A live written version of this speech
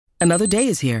Another day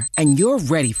is here, and you're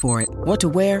ready for it. What to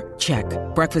wear? Check.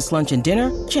 Breakfast, lunch, and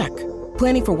dinner? Check.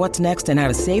 Planning for what's next and how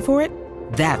to save for it?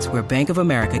 That's where Bank of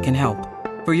America can help.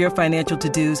 For your financial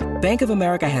to-dos, Bank of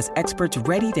America has experts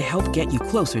ready to help get you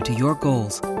closer to your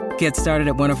goals. Get started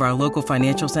at one of our local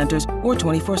financial centers or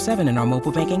 24/7 in our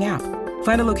mobile banking app.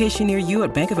 Find a location near you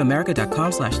at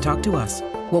bankofamerica.com/talktous.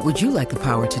 What would you like the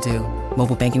power to do?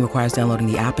 Mobile banking requires downloading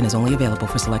the app and is only available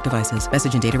for select devices.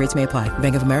 Message and data rates may apply.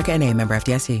 Bank of America N.A., member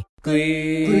FDIC.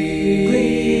 Gleek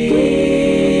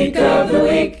of the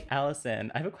week. Allison,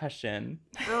 I have a question.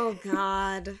 Oh,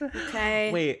 God.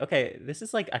 Okay. Wait, okay. This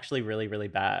is like actually really, really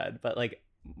bad. But like,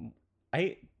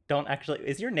 I don't actually.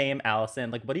 Is your name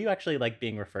Allison? Like, what do you actually like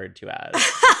being referred to as?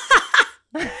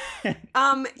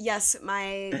 Yes,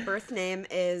 my birth name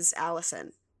is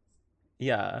Allison.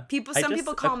 Yeah. Some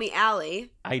people call me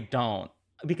Allie. I don't,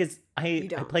 because I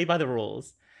play by the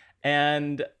rules.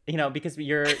 And, you know, because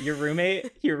your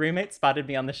roommate spotted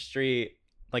me on the street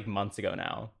like months ago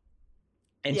now.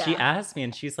 And she asked me,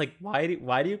 and she's like, why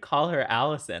do you call her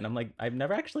Allison? I'm like, I've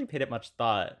never actually paid it much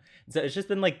thought. So it's just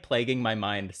been like plaguing my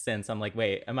mind since. I'm like,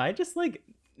 wait, am I just like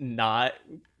not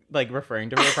like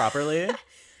referring to her properly?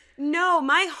 No,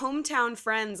 my hometown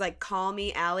friends like call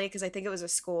me Allie because I think it was a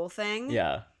school thing.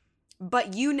 Yeah.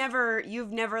 But you've never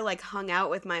like hung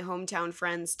out with my hometown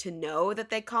friends to know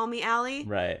that they call me Allie.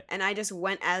 Right. And I just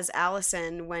went as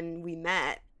Allison when we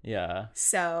met. Yeah.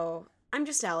 So I'm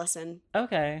just Allison.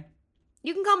 Okay.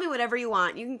 You can call me whatever you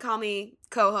want. You can call me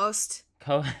co-host.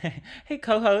 Hey,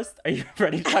 co-host, are you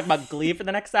ready to talk about Glee for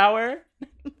the next hour?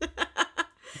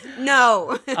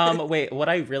 No. Wait, what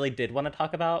I really did want to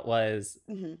talk about was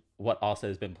what also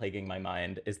has been plaguing my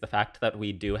mind is the fact that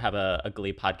we do have a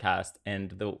Glee podcast,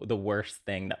 and the worst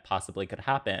thing that possibly could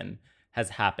happen has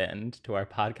happened to our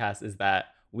podcast is that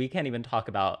we can't even talk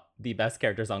about the best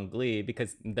characters on Glee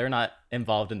because they're not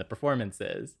involved in the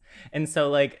performances. And so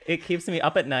like it keeps me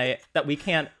up at night that we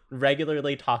can't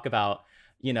regularly talk about,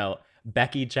 you know,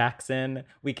 Becky Jackson.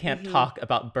 We can't talk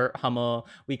about Burt Hummel.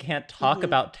 We can't talk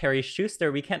about Terry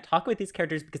Schuster. We can't talk with these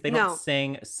characters because they don't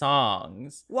sing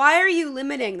songs. Why are you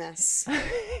limiting this?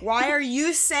 Why are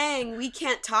you saying we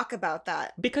can't talk about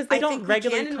that? Because they don't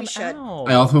regularly come out.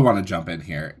 I also want to jump in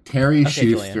here. Terry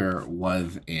Schuster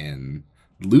was in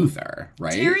Luther,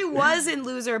 right? Terry was in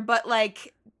Loser, but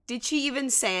like, did she even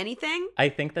say anything? I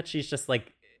think that she's just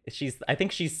like, I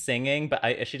think she's singing,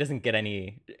 but she doesn't get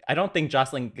any. I don't think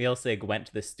Jocelyn Gilsig went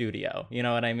to the studio. You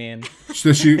know what I mean?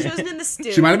 So she wasn't in the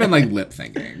studio. She might have been like lip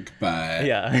syncing, but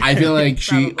yeah. I feel like I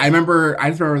just remember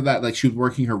that like she was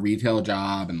working her retail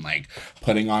job and like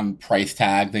putting on price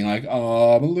tag thing like,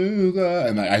 oh, Beluga.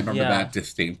 And like, I remember that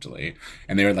distinctly.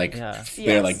 And they were like,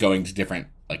 they're like going to different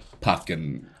like Puck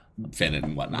and Finn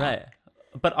and whatnot. Right.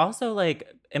 But also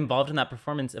like involved in that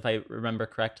performance, if I remember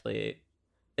correctly,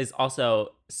 is also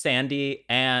Sandy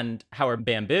and Howard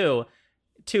Bamboo,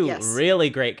 two really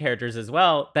great characters as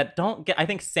well that don't get. I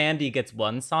think Sandy gets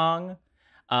one song,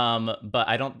 but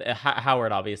I don't.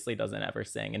 Howard obviously doesn't ever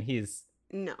sing, and he's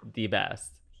the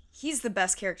best. He's the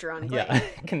best character on Glee. Yeah,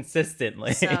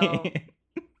 consistently. So, yeah,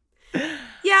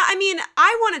 I mean,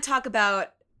 I want to talk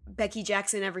about Becky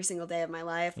Jackson every single day of my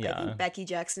life. Yeah. I think Becky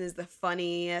Jackson is the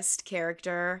funniest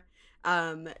character.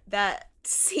 That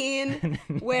scene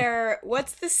where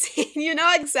what's the scene? You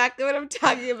know exactly what I'm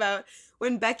talking about.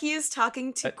 When Becky is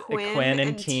talking to Quinn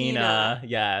and Tina.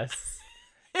 Yes.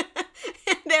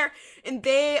 and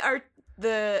they are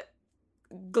the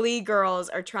Glee girls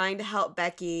are trying to help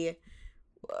Becky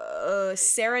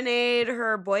serenade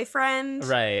her boyfriend.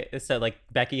 Right. So like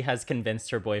Becky has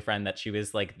convinced her boyfriend that she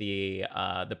was like the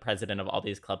president of all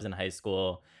these clubs in high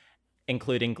school,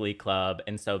 including Glee Club.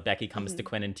 And so Becky comes to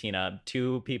Quinn and Tina,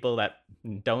 two people that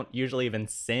don't usually even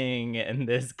sing in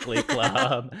this Glee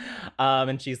Club.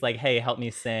 And she's like, hey, help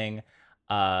me sing.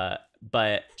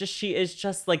 But she is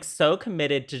just like so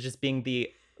committed to just being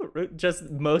the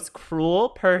just most cruel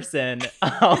person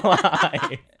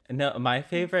alive. No, my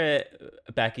favorite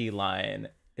Becky line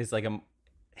is like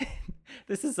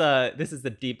this is a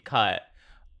deep cut.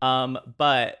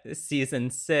 But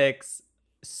season 6,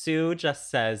 Sue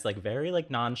just says like very like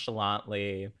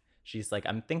nonchalantly, she's like,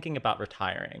 I'm thinking about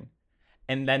retiring.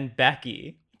 And then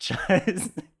Becky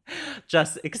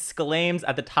just exclaims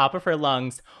at the top of her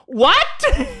lungs, what?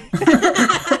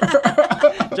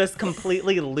 Just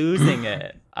completely losing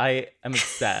it. I am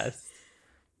obsessed.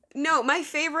 No, my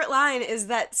favorite line is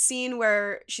that scene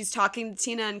where she's talking to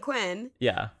Tina and Quinn.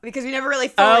 Yeah. Because we never really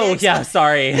fully yeah,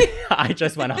 sorry. I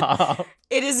just went off.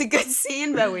 It is a good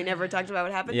scene, but we never talked about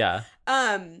what happened. Yeah.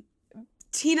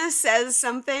 Tina says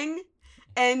something,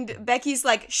 and Becky's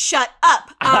like, shut up.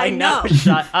 I know.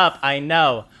 Shut up. I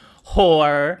know.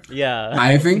 whore. Yeah.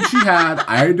 I think she had,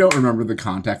 I don't remember the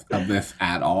context of this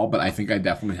at all, but I think I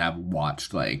definitely have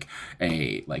watched like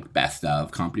a like best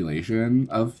of compilation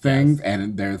of things. Yes.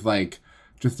 And there's like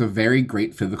just a very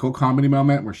great physical comedy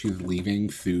moment where she's leaving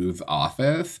Sue's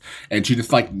office and she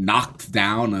just like knocks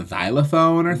down a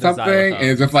xylophone or something. And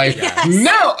it's just like,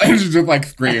 no! And she just like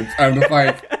screams. I'm just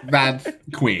like, that's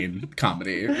queen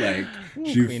comedy. Like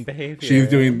queen behavior.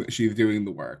 She's doing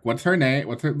the work. What's her name?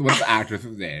 What's the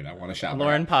actress's name? I want to shout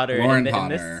Lauren Potter. Lauren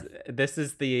Potter. This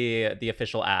is the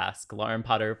official ask. Lauren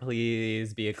Potter,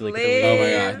 please be a Glee. Oh my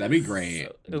god, that'd be great.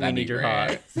 We need your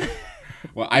hearts.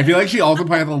 Well, I feel like she also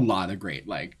probably has a lot of great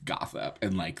like gossip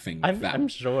and like things. I'm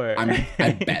sure.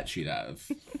 I bet she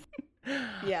does.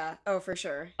 Yeah. Oh, for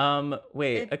sure.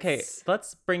 Wait. Okay.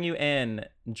 Let's bring you in,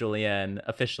 Julian,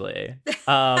 officially.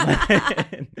 A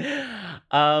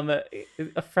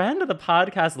friend of the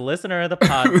podcast, listener of the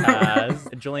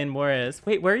podcast, Julian Morris.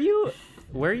 Wait, where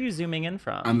are you zooming in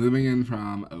from? I'm zooming in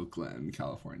from Oakland,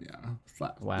 California.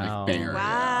 Wow. Like Bay Area.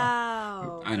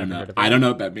 Wow. I don't know. I don't know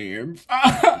what that means.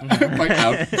 Like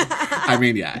I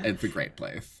mean, yeah, it's a great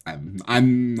place.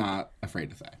 I'm not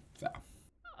afraid to say. So.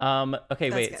 Okay,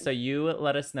 That's wait. good. So you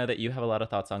let us know that you have a lot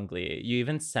of thoughts on Glee. You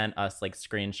even sent us like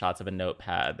screenshots of a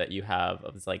notepad that you have.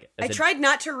 It was like I tried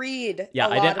not to read. Yeah,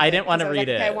 I didn't want to read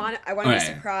it. I want to be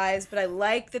surprised, but I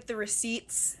like that the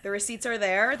receipts are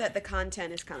there. That the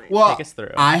content is coming. Well, take us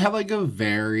through. I have like a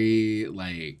very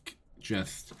like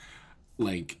just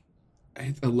like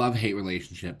a love-hate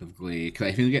relationship with Glee because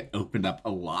I feel like it opened up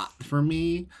a lot for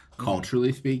me,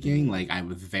 culturally speaking. Like, I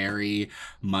was very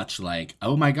much like,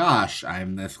 oh my gosh,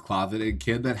 I'm this closeted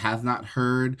kid that has not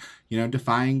heard,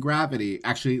 Defying Gravity.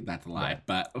 Actually, that's a lie, right.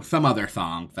 But some other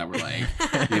songs that were like,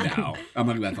 I'm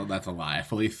like, that's a lie. I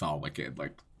fully saw Wicked,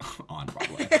 like, on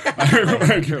Broadway.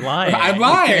 You're lying. I'm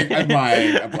lying.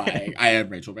 I am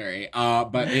Rachel Berry.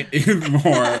 But it is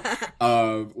more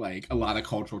of like a lot of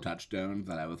cultural touchstones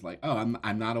that I was like, oh,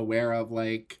 I'm not aware of,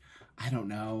 like, I don't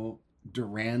know,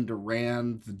 Duran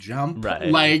Duran's Jump. Right.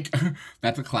 Like,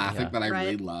 that's a classic that I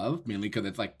really love, mainly because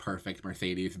it's like perfect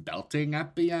Mercedes belting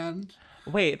at the end.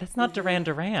 Wait, that's not Duran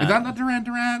Duran. Is that not Duran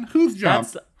Duran? Who's Jump?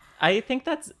 I think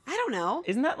that's... I don't know.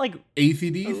 Isn't that like...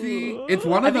 AC/DC? It's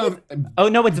one of those... Oh,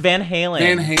 no, it's Van Halen.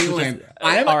 Van Halen.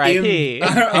 I'm R.I.P.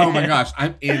 Oh my gosh.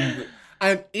 I'm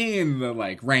in the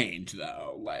like range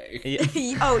though. Like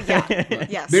oh yeah.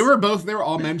 Yes. They were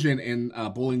all mentioned in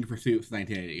Bowling for Soups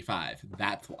 1985.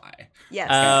 That's why. Yes.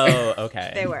 Oh, okay.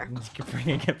 They were. Keep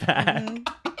bringing it back.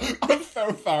 I'm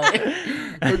so sorry.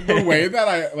 The way that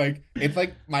I like, it's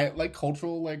like my like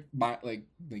cultural like my like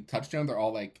touchdowns are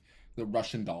all like the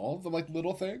Russian dolls of like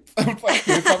little things. It's like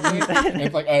here's something.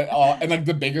 It's like and like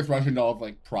the biggest Russian doll is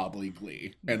like probably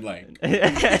Glee and like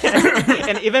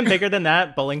and even bigger than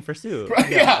that, Bowling for Soup.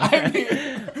 Yeah. I mean,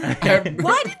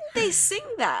 why didn't they sing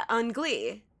that on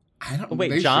Glee? I don't know.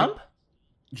 Wait, Jump?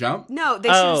 Jump? No, they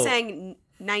should have sang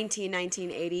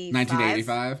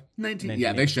 1985.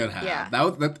 Yeah, they should have. Yeah.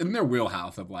 That's in their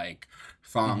wheelhouse of like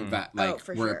songs that like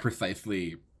were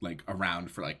precisely like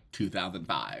around for like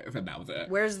 2005, and that was it.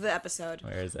 Where's the episode?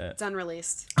 Where is it? It's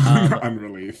unreleased.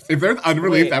 Unreleased. If there's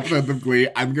unreleased episodes of Glee,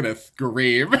 I'm gonna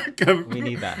scream. We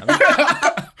need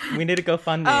that. We need to go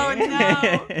fund me. Oh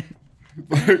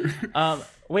no.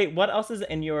 Wait, what else is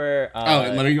in your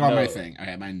let me go on my thing. I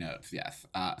have my notes, yes.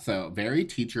 So very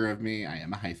teacher of me. I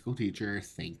am a high school teacher,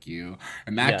 thank you.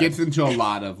 And that gets into a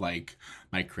lot of like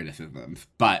my criticisms.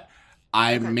 But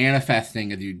I'm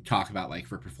manifesting, as you talk about, like,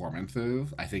 for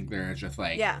performances. I think there's just,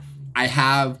 like... Yeah. I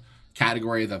have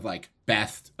categories of, like,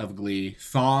 best of Glee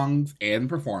songs and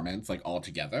performance, like, all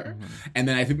together. Mm-hmm. And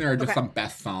then I think there are just some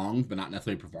best songs, but not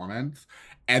necessarily performance.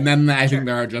 And then I think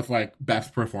there are just, like,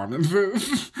 best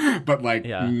performances, but, like,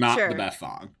 not the best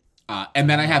song. And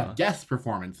then I have guest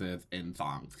performances in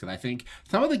songs, because I think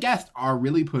some of the guests are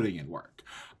really putting in work.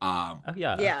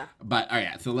 Yeah. But all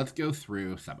right, so let's go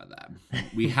through some of them.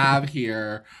 We have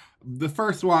here the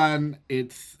first one.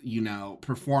 It's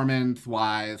performance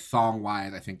wise, song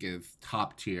wise, I think is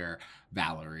top tier.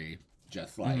 Valerie,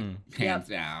 just like hands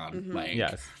down, like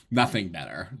nothing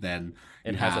better than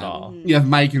it has it all. You have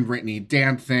Mike and Brittany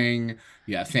dancing.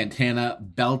 You have Santana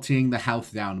belting the house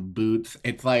down boots.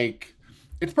 It's like.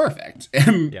 It's perfect.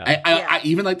 And I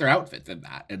even like their outfits in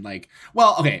that. And like,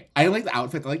 well, okay, I like the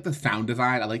outfits. I like the sound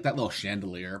design. I like that little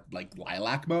chandelier, like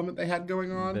lilac moment they had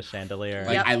going on. The chandelier.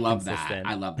 Like, I love that.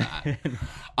 I love that.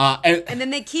 And then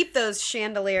they keep those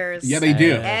chandeliers. Yeah, they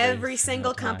do. Every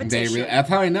single competition. That's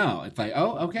how I know. It's like,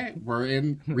 oh, okay, we're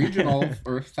in regionals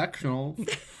or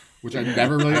sectionals. Which I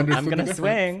never really understood. I'm gonna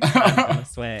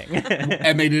swing.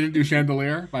 And they didn't do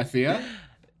Chandelier by Sia?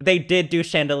 They did do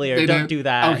Chandelier. Don't do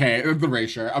that. Okay, it was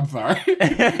Erasure. I'm sorry.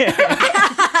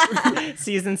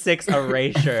 Season 6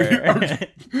 Erasure.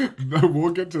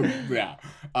 We'll get to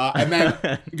and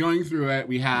then going through it,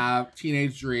 we have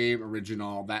Teenage Dream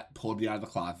original that pulled you out of the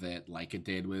closet, like it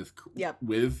did with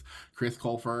Chris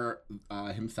Colfer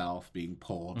himself being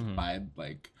pulled by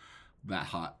like that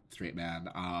hot straight man,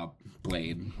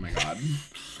 Blaine. Oh my god.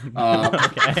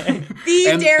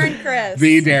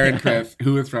 The Darren Chris,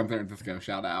 who is from San Francisco.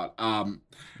 Shout out. And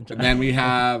then we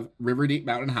have River Deep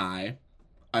Mountain High.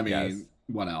 I mean,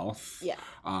 what else? Yeah.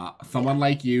 Someone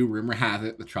Like You, rumor has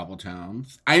it, the Trouble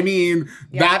Tones. I mean,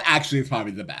 that actually is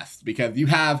probably the best because you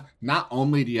have, not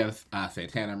only do you have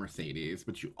Santana Mercedes,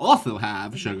 but you also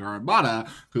have Sugar Armada,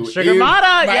 who is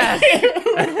my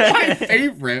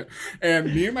favorite.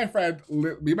 And me and my friend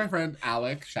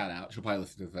Alex, shout out, she'll probably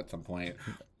listen to this at some point.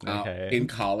 In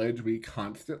college, we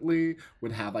constantly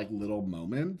would have like little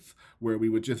moments where we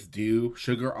would just do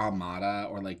Sugar Armada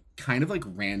or like kind of like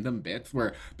random bits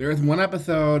where there's one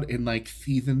episode in like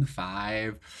season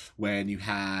 5 when you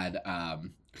had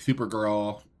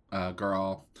Supergirl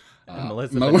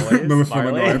Melissa Benoist.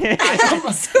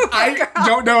 I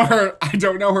don't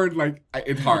know her. Like,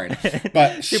 it's hard.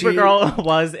 But Supergirl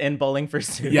was in Bowling for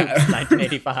Soup,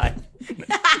 1985.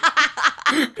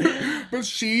 But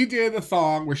she did a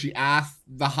song where she asked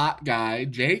the hot guy,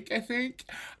 Jake, I think,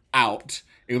 out.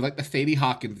 It was like the Sadie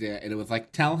Hawkins did, and it was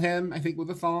like, Tell Him, I think was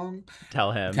the song.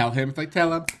 Tell Him. It's like,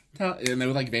 Tell Him. And it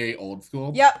was like very old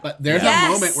school. Yep. But there's a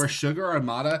moment where Sugar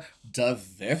Armada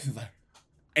does this,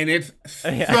 and it's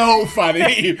so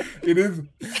funny. It is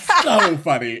so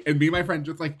funny. And me and my friend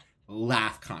just like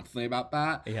laugh constantly about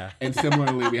that. Yeah. And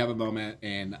similarly, we have a moment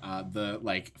in the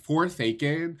like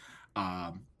Forsaken,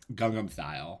 Gangnam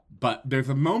Style. But there's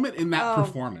a moment in that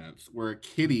performance where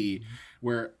Kitty,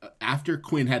 where after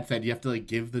Quinn had said you have to like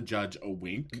give the judge a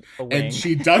wink. And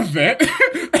she does it.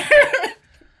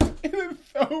 It is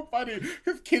so funny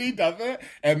because Kitty does it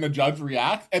and the judge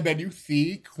reacts, and then you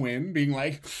see Quinn being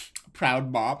like,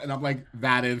 proud mom, and I'm like,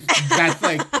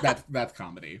 that's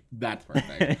comedy. That's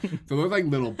perfect. So those like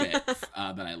little bits that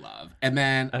I love. And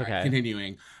then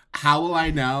continuing, How Will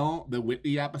I Know? The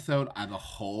Whitney episode as a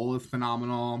whole is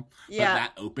phenomenal. Yeah. But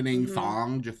that opening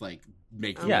song just like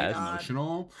makes me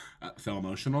emotional. So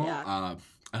emotional. Yeah.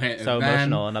 Okay. So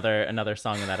emotional. Another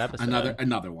song in that episode.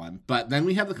 Another one. But then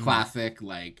we have the classic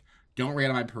like Don't Rain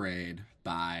on My Parade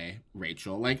by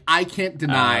Rachel. Like, I can't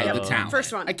deny the talent.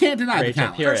 First one. I can't deny the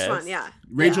talent. First one, yeah.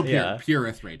 Rachel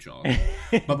Purist Rachel.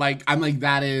 But like, I'm like,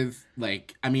 that is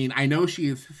like, I mean, I know she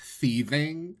is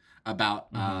seething about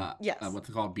what's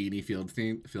it called, Beanie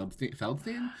Feldstein?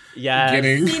 Yeah.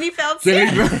 Beanie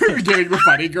Feldstein. Getting the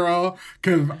funny girl.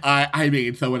 Because I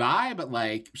mean, so would I, but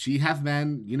like, she has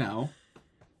been, you know,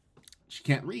 she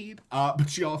can't read.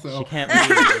 But she can't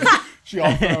read. She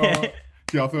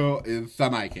also is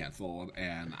semi-canceled,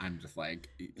 and I'm just like,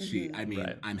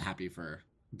 I'm happy for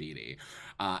Beanie.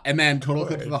 And then Total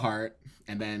Eclipse of the Heart,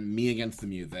 and then Me Against the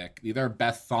Music. These are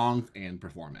best songs and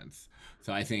performance.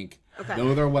 So I think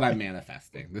those are what I'm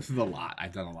manifesting. This is a lot.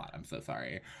 I've done a lot. I'm so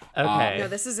sorry. Okay. No,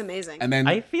 this is amazing. And then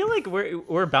I feel like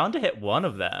we're bound to hit one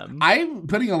of them. I'm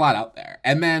putting a lot out there.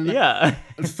 And then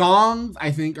songs,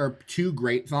 I think, are 2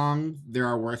 great songs. There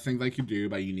Are Worse Things I Could Do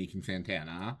by Unique and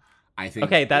Santana. I think.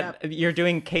 Okay, you're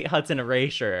doing Kate Hudson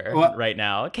Erasure right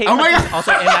now. Kate Hudson's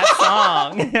also in that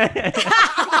song.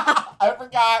 I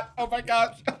forgot. Oh my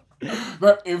gosh.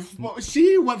 But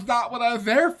she was not what I was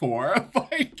there for.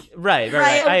 Like, right.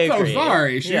 I agree. So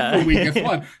sorry. She's the weakest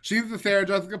one. She's the Sarah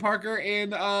Jessica Parker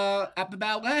in At the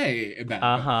Ballet in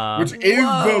that, which is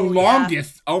the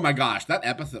longest. Yeah. Oh my gosh, that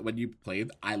episode when you played,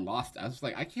 I lost. I was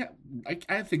like, I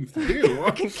have things to do.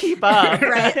 I can keep up.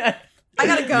 Right. I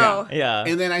gotta go. Yeah.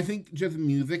 And then I think just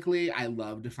musically, I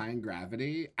love Defying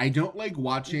Gravity. I don't like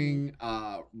watching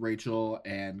Rachel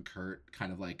and Kurt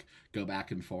kind of like go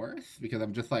back and forth because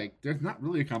I'm just like, there's not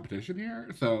really a competition here.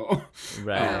 So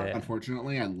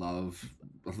unfortunately, I love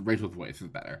Rachel's voice is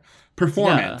better.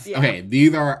 Performance. Yeah. Okay,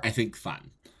 these are, I think,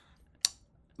 fun.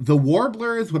 The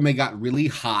Warblers, when they got really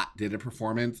hot, did a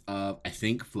performance of, I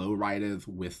think, Flo Rida's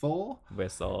Whistle.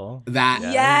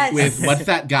 That with, what's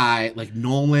that guy? Like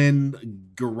Nolan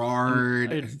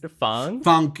Gerard.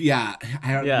 Funk, yeah.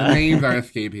 The names are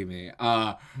escaping me.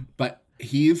 But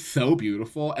he's so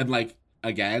beautiful. And like,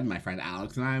 again, my friend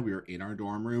Alex and I, we were in our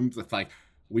dorm rooms. It's like,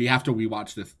 we have to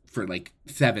rewatch this for like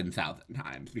 7,000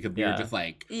 times because we were just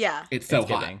like, it's so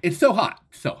hot. It's so hot.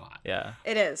 So hot. Yeah.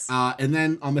 It is. And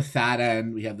then on the sad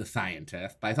end, we have The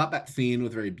Scientist. But I thought that scene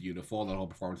was very beautiful. The whole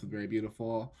performance was very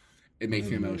beautiful. it makes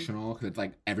me emotional because it's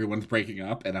like everyone's breaking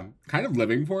up and I'm kind of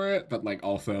living for it, but like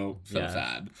also so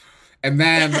sad. And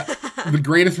then the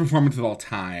greatest performance of all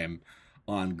time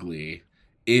on Glee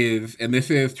is, and this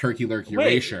is Turkey Lurkey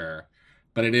Erasure,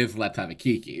 but it is Let's Have a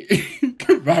Kiki.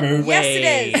 That is, yes,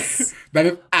 it is. That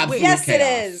is absolute yes,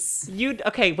 chaos. It is.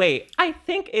 Okay, wait. I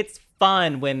think it's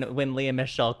fun when Leah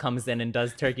Michelle comes in and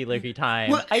does Turkey Lurkey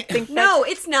time. Well, I think no,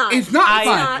 it's not. It's not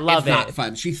fun. I love it's it. not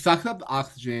fun. She sucks up the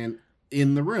oxygen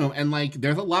in the room, and like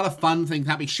there's a lot of fun things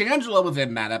happening. Shangela was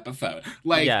in that episode.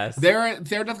 Like Sarah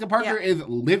Jessica Parker is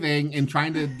living and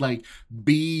trying to like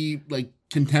be like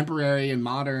contemporary and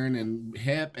modern and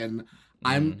hip, and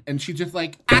and she's just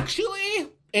like, actually,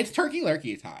 it's Turkey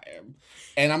Lurkey time.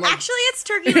 And I'm like, actually, it's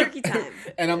Turkey Lurkey time.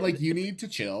 And I'm like, you need to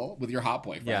chill with your hot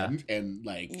boyfriend and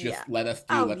like just let us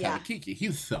do Let's Have a Kiki. He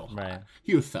was so hot. Right.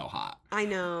 He was so hot. I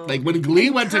know. Like when Glee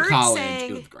went to college,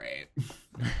 it was great.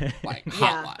 Like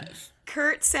hot wise.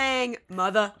 Kurt sang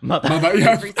 "Mother."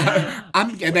 Every time.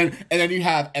 and then you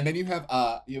have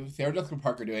Sarah Jessica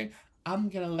Parker doing "I'm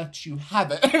gonna let you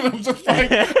have it." And I'm just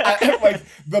like, like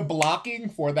the blocking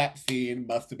for that scene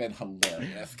must have been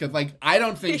hilarious because like I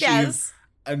don't think she's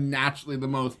naturally the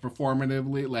most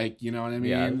performatively, like, you know what I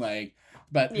mean, like,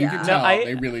 but you can tell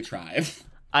they really tried.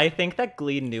 I think that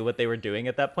Glee knew what they were doing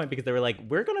at that point because they were like,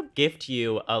 we're gonna gift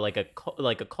you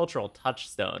a cultural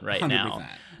touchstone right 100%. Now.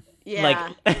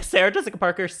 Yeah. Like Sarah Jessica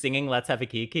Parker singing "Let's Have a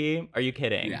Kiki." Are you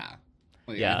kidding? Yeah.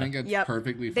 I think it's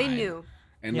perfectly fine. They knew.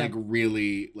 And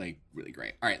really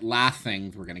great. All right, last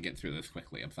things, we're gonna get through this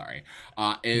quickly. I'm sorry.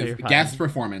 Is guest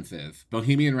performances.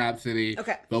 Bohemian Rhapsody.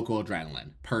 Vocal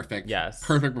Adrenaline. Perfect. Yes.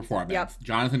 Perfect performance. Yep.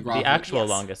 Jonathan Groff. The actual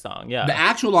longest song. Yeah. The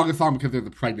actual longest song because there's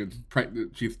a pregnant.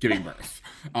 She's giving birth.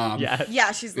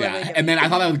 She's literally. And then I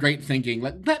thought that was great thinking.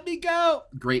 Like, let me go.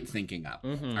 Great thinking up.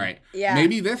 All right. Yeah.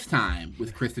 Maybe this time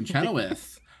with Kristen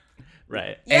Chenoweth.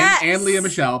 Right. And Leah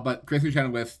Michelle, but Kristen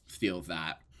Chenoweth steals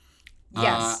that.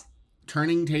 Yes.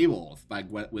 Turning Tables, like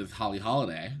with Holly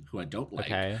Holiday, who I don't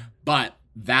like. But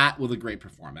that was a great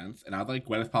performance. And I was like,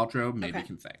 Gwyneth Paltrow maybe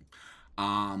can sing.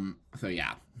 So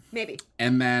yeah. Maybe.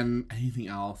 And then anything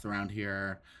else around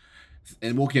here?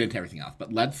 And we'll get into everything else.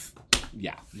 But let's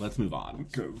move on.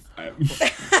 Because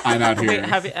I'm out here. Wait,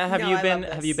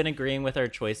 have you been agreeing with our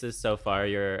choices so far?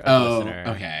 You're a listener.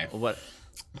 Okay. What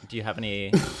do you have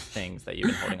any things that you've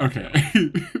been holding on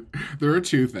to? There are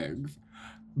two things.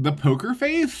 The Poker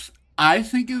Face, I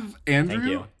think, is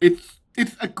Andrew. Thank you.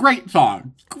 It's a great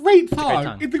song. It's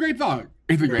a great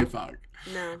song.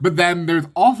 No. But then there's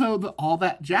also All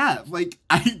That Jazz. Like,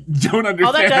 I don't understand.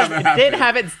 All That Jazz did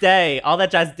have its day. All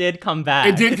That Jazz did come back.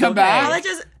 It did come back? All That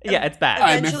Jazz it's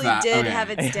back. Eventually did have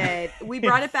its day. We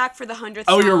brought it back for the 100th song.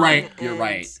 Oh, you're right.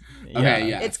 Okay,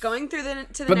 yeah. It's going through to the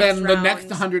next round. But then the next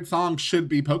 100 songs should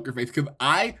be Poker Face because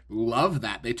I love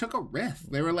that. They took a risk.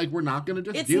 They were like, we're not going to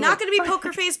just do it. It's not going to be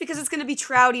Poker Face because it's going to be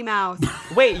Trouty Mouth.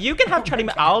 Wait, you can have Trouty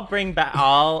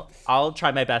Mouth. I'll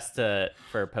try my best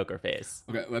for Poker Face.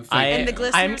 Okay, let's and the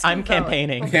Glisteners I'm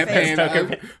campaigning.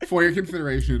 For your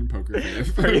consideration, Poker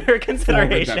Face. For your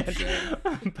consideration.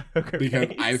 Poker because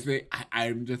Face. I think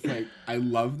I'm just like, I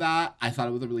love that. I thought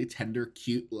it was a really tender,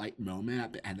 cute, light moment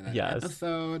at the end of that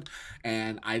episode.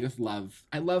 And I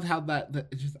love how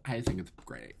I think it's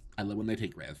great. I love when they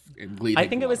take risks and Glee. I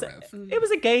think it was a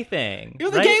gay thing. It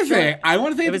was a gay thing. I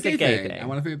want to say it was a gay thing. I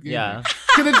want to say it's a gay thing.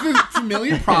 Because it's this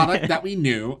familiar product that we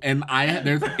knew, and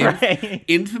there's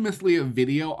infamously a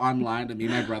video online of me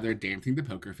and my brother dancing to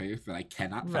Poker Face that I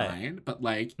cannot find, but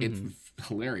like it's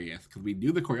hilarious because we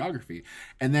knew the choreography,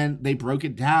 and then they broke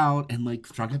it down and like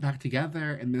strung it back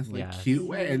together in this like cute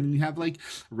way, and you have like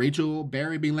Rachel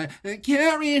Berry being like,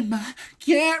 can't read my.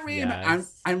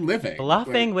 I'm living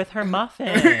bluffing with her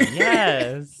muffin.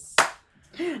 Yes.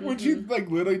 When she's like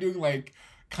literally doing like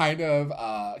kind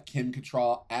of Kim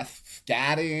Cattrall-esque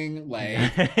scatting,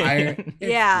 like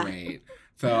it's great.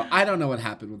 So I don't know what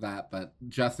happened with that, but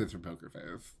justice for Poker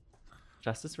Face.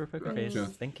 Justice for Poker Face.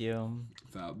 Thank you.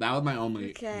 So that was my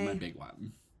big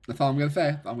one. That's all I'm gonna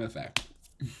say.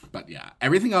 But yeah,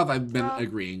 everything else I've been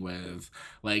agreeing with.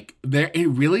 Like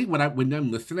when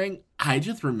I'm listening, I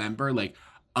just remember like,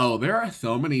 oh, there are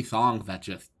so many songs that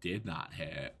just did not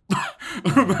hit.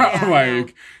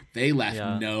 They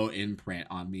left no imprint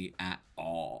on me at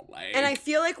all. Like, and I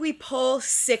feel like we pull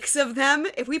 6 of them.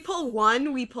 If we pull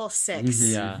 1, we pull 6.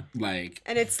 Mm-hmm. Yeah. Like,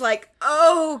 and it's like,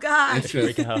 oh god. It's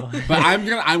just, but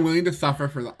I'm willing to suffer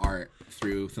for the art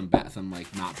through some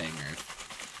like not bangers.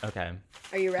 Okay.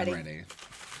 Are you ready? I'm ready.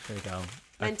 Here we go.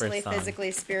 Mentally,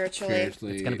 physically, spiritually. It's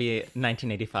gonna be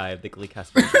 1985, the Glee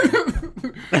cast version.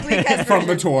 From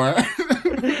the tour.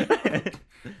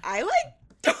 I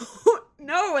don't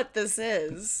know what this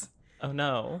is. Oh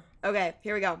no. Okay,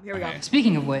 here we go.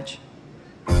 Speaking of which.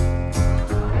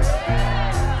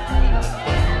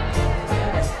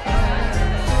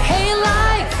 Hey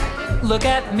life, look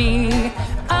at me.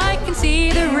 I can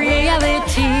see the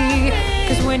reality.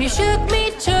 'Cause when you took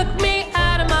me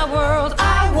out of my world,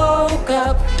 I woke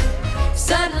up.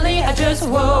 Suddenly I just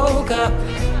woke up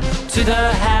to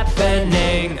the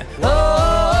happening.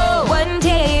 Oh, one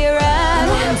day you're up,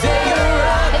 and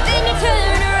then you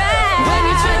turn around. When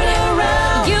you turn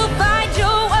around, you find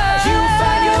your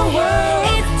world.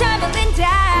 It's tumbling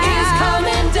down. It's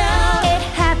coming down. It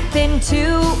happened to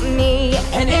me,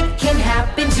 and it can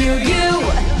happen to you.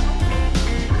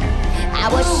 I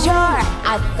was sure,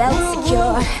 I felt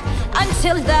secure,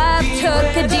 until love took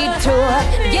a detour.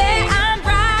 Yeah, I'm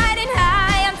riding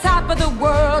high on top of the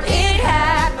world. It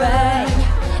happened.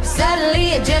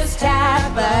 Suddenly it just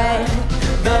happened.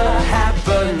 The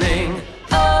happening.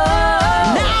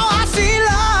 Oh, now I see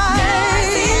life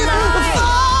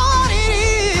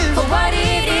for what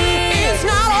it is. It's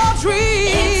not all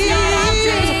dreams.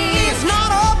 It's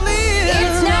not all bliss.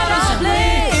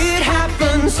 It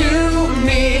happened to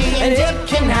me, and it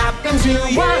can happen to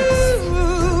you.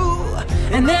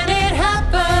 And then it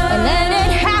happened. And then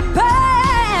it happened.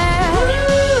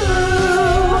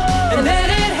 And then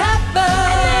it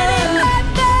happened.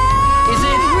 Is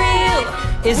it real?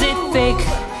 Is it fake?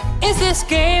 Is this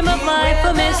game of life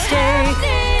a mistake?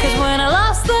 'Cause when I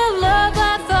lost the love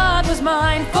I thought was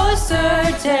mine for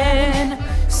certain,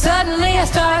 suddenly I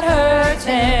start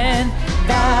hurting.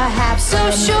 So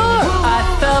sure,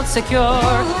 I felt secure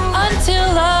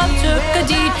until love took a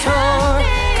detour.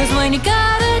 'Cause when you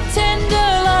got a tender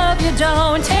love you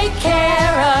don't take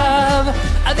care of,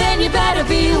 then you better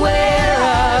beware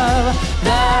of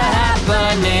the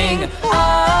happening.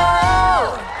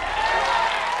 Oh,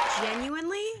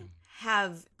 Genuinely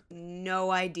have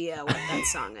no idea what that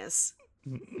song is.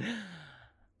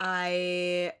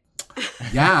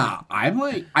 Yeah, I'm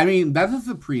like, I mean, that's a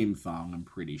Supreme song, I'm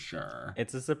pretty sure.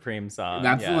 It's a Supreme song.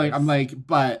 That's yes. like, I'm like,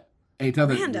 but it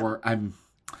doesn't work. I'm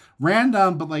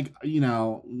random, but like, you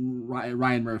know,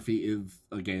 Ryan Murphy is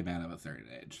a gay man of a certain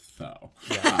age, so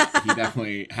he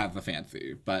definitely has a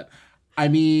fancy. But I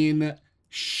mean,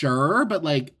 sure, but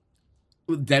like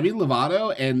Demi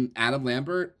Lovato and Adam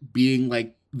Lambert being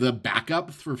like the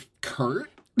backups for Kurt.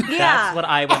 Yeah. That's what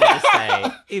I wanted to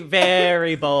say.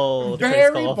 Very bold.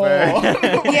 Very Chris bold.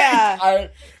 Yeah.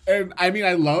 I mean,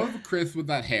 I love Chris with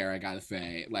that hair, I gotta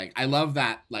say. Like, I love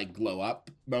that, like, glow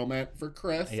up moment for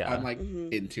Chris. Yeah. I'm, like,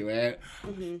 into it.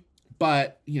 Mm-hmm.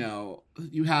 But, you know,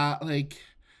 you have, like,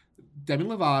 Demi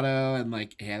Lovato and,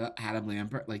 like, Adam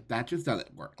Lambert. Like, that just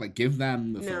doesn't work. Like, give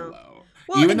them the solo.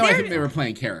 Well, even though I think they were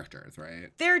playing characters, right?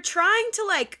 They're trying to,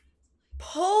 like,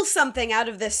 pull something out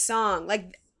of this song.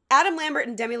 Like, Adam Lambert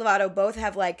and Demi Lovato both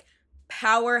have, like,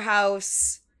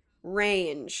 powerhouse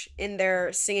range in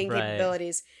their singing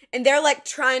capabilities. And they're, like,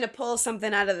 trying to pull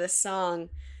something out of this song.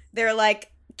 They're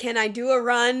like, can I do a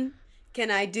run? Can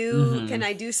I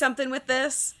do something with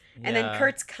this? And then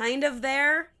Kurt's kind of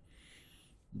there.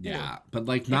 Yeah, but,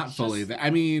 like, not fully. I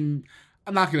mean,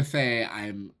 I'm not going to say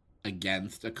I'm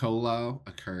against a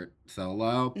Kurt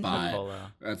solo, but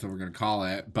that's what we're gonna call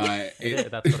it. But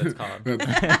that's what it's called.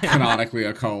 Canonically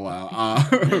a colo.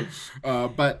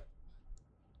 But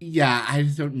yeah, I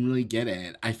just don't really get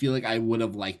it. I feel like I would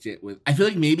have liked it I feel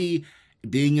like maybe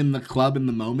being in the club in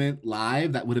the moment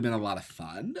live, that would have been a lot of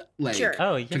fun. Like, sure.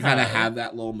 To kind of have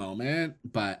that little moment,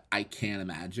 but I can't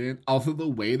imagine. Also, the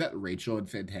way that Rachel and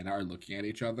Santana are looking at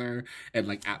each other and,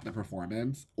 like, at the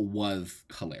performance was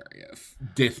hilarious.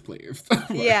 Displeased.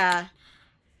 Yeah.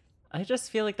 I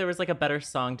just feel like there was, like, a better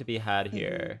song to be had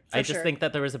here. I just think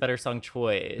that there was a better song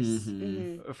choice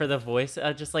for the voice.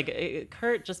 Just, like,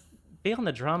 Kurt, just be on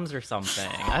the drums or something.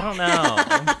 I don't know.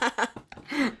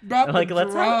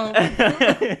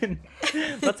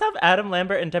 Let's have Adam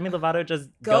Lambert and Demi Lovato just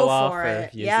go off for a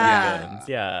few seconds.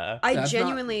 Yeah. I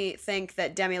genuinely think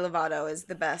that Demi Lovato is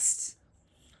the best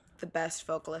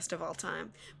vocalist of all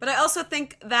time. But I also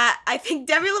think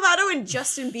Demi Lovato and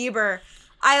Justin Bieber,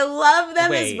 I love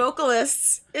them as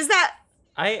vocalists. Is that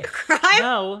a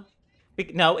crime?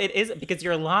 No, it isn't, because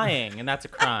you're lying, and that's a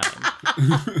crime.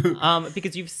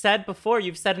 Because you've said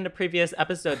in a previous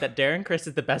episode that Darren Criss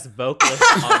is the best vocalist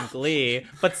on Glee,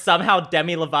 but somehow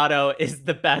Demi Lovato is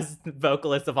the best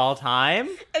vocalist of all time.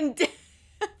 And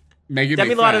Demi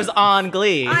Lovato's on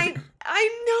Glee. I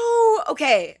know.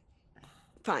 Okay,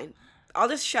 fine. I'll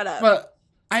just shut up. But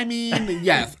I mean,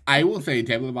 yes, I will say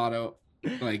Demi Lovato.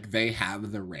 Like, they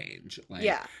have the range. Like,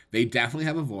 they definitely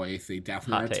have a voice. They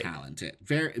definitely are talented.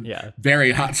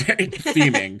 Very hot take,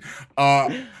 steaming.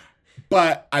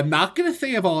 But I'm not gonna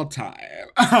say of all time.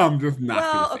 I'm just not.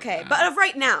 Well, okay, but of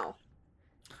right now.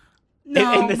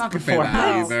 No, I'm not gonna say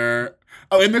that either.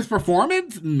 Oh, in this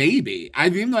performance, maybe.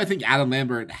 Even though I think Adam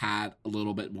Lambert had a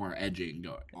little bit more edging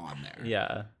going on there.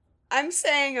 Yeah. I'm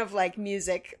saying of like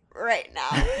music right now.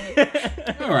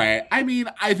 All right. I mean,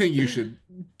 I think you should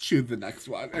choose the next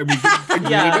one, and we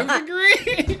can agree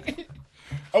to disagree.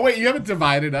 Oh wait, you have it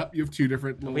divided up. You have two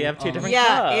different. We have two different. Yeah,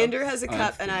 cups. Andrew has a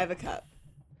cup and I have a cup.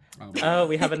 Oh,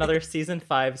 we have another season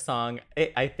 5 song.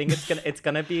 I think it's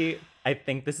gonna be. I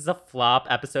think this is a flop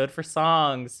episode for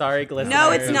songs. Sorry, listeners.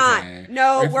 No, it's not. Okay.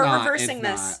 No, It's we're not, reversing it's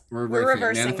this. not. We're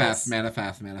reversing manifest,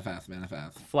 this.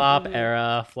 Manifest. Flop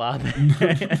era. Flop.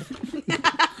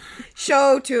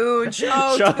 Show tune.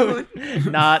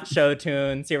 Not show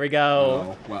tunes. Here we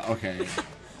go. Oh, well, okay.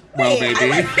 Well, baby. I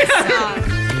like this song.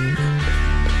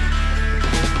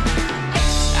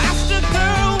 Asked a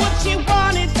girl what she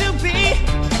wanted to be.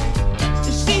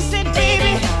 She said,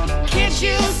 baby, can't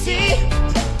you see?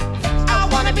 I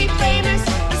want to be famous,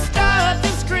 the star of the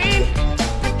screen.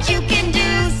 But you can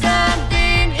do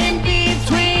something in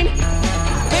between.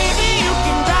 Baby, you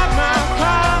can drive my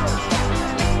car.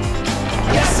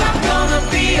 Yes, I'm gonna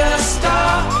be a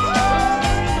star.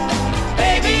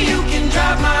 Baby, you can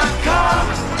drive my car.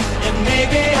 And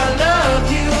maybe I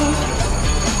love you.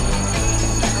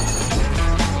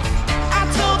 I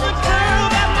told the girl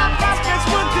that my prospects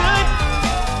were good.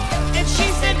 And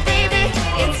she said, baby,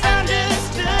 it's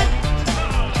understood.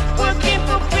 Working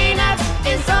for peanuts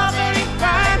is all very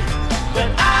fine. But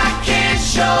I can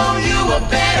show you a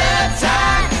better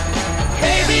time.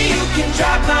 Baby, you can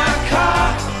drive my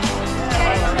car.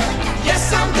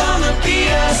 Yes, I'm gonna be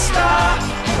a star.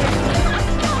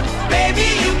 Baby,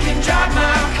 you can drive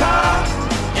my car.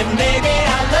 And maybe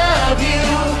I love you.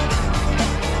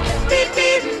 Beep,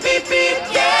 beep, beep, beep,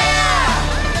 yeah.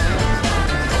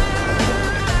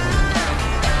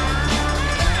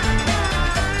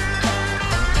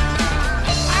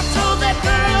 I told that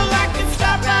girl I could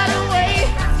stop right away.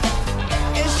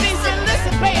 And she said,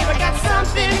 listen, babe, I got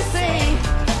something to say.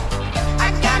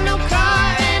 I got no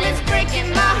car and it's breaking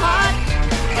my heart.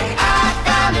 But I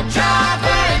found a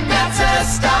driver and that's a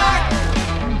start.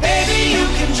 Baby, you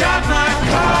can drive my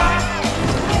car.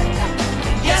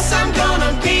 Yes, I'm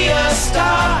gonna be a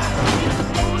star.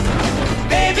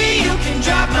 Baby, you can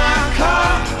drive my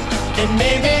car. And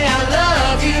maybe I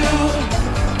love you.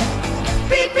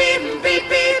 Beep, beep, beep,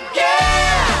 beep,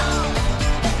 yeah.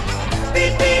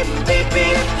 Beep, beep, beep,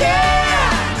 beep, yeah.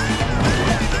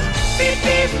 Beep,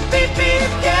 beep, beep,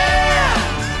 beep, yeah.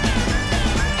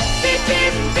 Beep,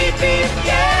 beep, beep, beep,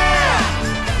 yeah.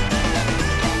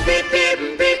 Beep, beep,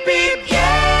 beep, beep,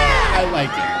 yeah. I like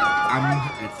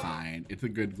it. It's fine. It's a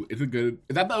good.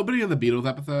 Is that the opening of the Beatles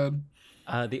episode?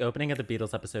 The opening of the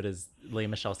Beatles episode is Lea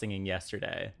Michele singing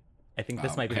Yesterday. I think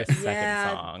this might be the okay.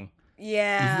 second song.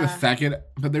 Yeah. This is the second,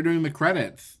 but they're doing the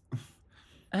credits.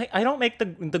 I don't make the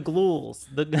gluels.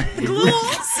 The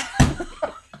Gluels.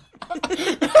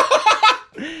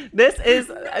 This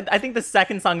is, I think, the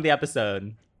second song of the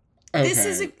episode. Okay.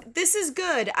 This is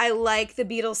good. I like the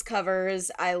Beatles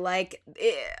covers. I like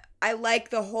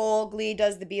the whole Glee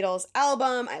Does the Beatles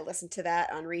album. I listen to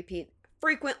that on repeat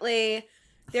frequently.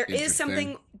 There is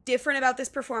something different about this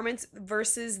performance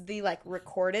versus the like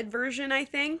recorded version, I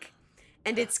think.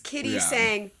 And it's Kitty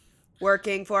saying,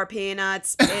 "Working for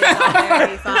peanuts is all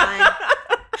very fine."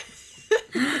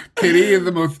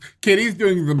 Kitty's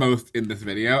doing the most in this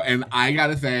video, and I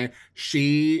gotta say,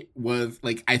 she was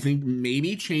like, I think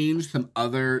maybe changed some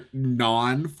other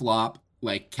non-flop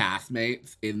like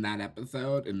castmates in that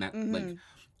episode, in that like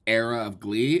era of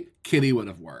Glee. Kitty would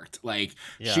have worked. Like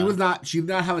she did not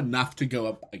have enough to go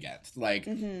up against. Like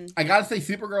I gotta say,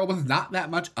 Supergirl was not that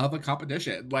much of a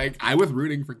competition. Like I was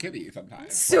rooting for Kitty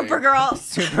sometimes. Supergirl.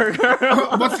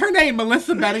 What's her name?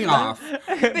 Melissa Benioff.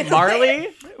 Marley.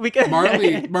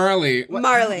 Marley. What?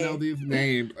 Marley. I don't know these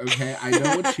names. Okay,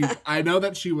 I know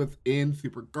that she was in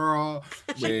Supergirl.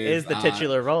 She is the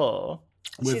titular role.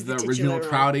 With She's the the original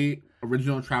titular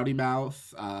Trouty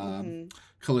Mouse,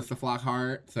 Calista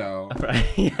Flockhart. So Right.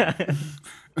 Yeah.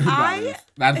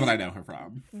 that's what I know her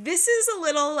from. This is a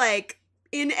little like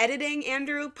in editing,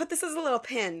 Andrew, put this as a little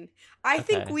pin. I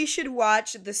think we should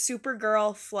watch the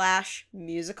Supergirl Flash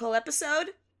musical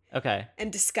episode. Okay.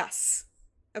 And discuss.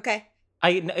 Okay.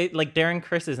 Like Darren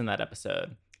Criss is in that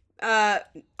episode. I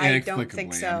don't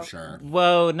think so. I'm sure.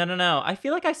 Whoa, no. I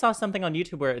feel like I saw something on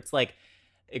YouTube where it's like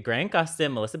Grant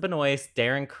Gustin, Melissa Benoist,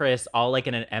 Darren Criss, all like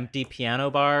in an empty piano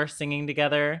bar singing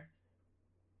together.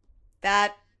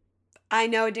 That I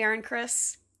know Darren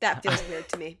Criss. That feels weird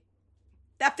to me.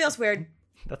 That feels weird.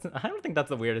 I don't think that's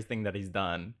the weirdest thing that he's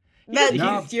done.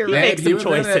 That you're right. Makes some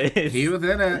choices. He was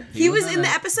in it. He was in the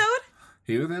episode?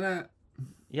 He was in it.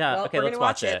 Yeah, Well, okay, we're let's gonna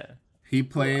watch watch it. He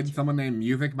played someone named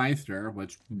Music Meister,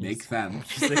 which makes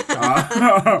sense. Music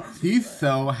He's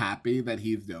so happy that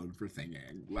he's known for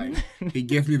singing. Like, he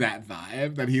gives me that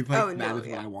vibe that he's like, that is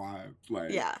what I want.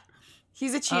 Like, yeah.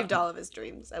 He's achieved all of his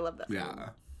dreams. I love that. Yeah. film.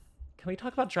 Can we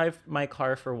talk about Drive My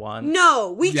Car for once?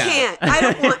 No, we can't. I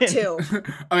don't want to.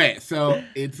 Okay, so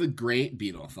it's a great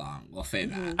Beatles song. We'll say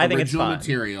that. I think it's Original fun.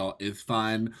 material is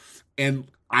fun. And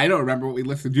I don't remember what we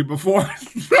listened to before.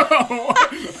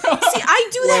 See, I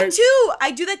do that too.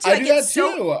 I do that too. I do get that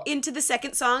so too. into the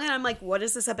second song, and I'm like, "What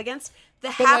is this up against?" The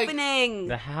like, Happening.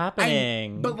 The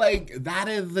Happening. But like that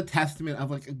is the testament of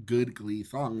like a good Glee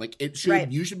song. Like it should,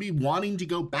 Right. you should be wanting to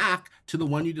go back to the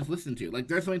one you just listened to. Like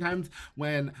there's so many times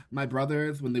when my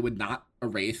brothers, when they would not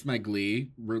erase my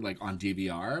Glee, were like on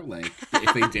DVR. Like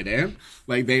if they didn't,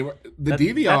 like they were the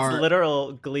DVR. That's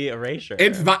literal Glee erasure.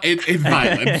 It's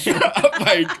violence.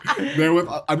 Like there was.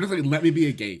 I'm just like, let me be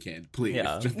a gay kid, please.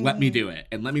 Yeah. Just let me do it,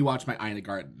 and let me watch my Ina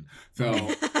Garten.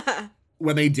 So.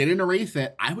 When they didn't erase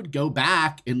it, I would go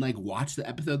back and like watch the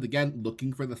episodes again,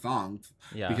 looking for the songs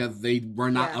because they were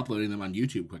not uploading them on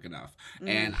YouTube quick enough,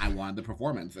 and I wanted the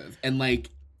performances. And like,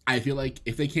 I feel like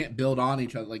if they can't build on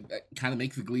each other, like that kind of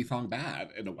makes the Glee song bad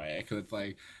in a way because it's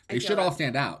like they should all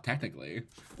stand out technically.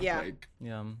 Yeah. Like,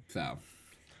 Yeah. So.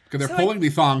 Because they're pulling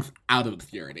these songs out of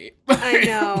obscurity. I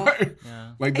know.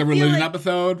 Yeah. Like the I feel religion like-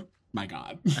 episode. My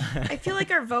God. I feel like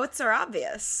our votes are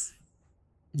obvious.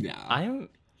 Yeah.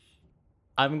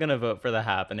 I'm gonna vote for The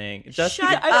Happening. Just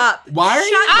Shut because up. Why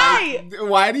are Shut you?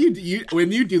 Why do you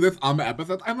when you do this on the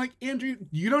episodes? I'm like, Andrew,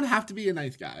 you don't have to be a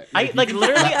nice guy. I you like can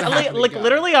literally, let The Happening go.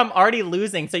 literally, I'm already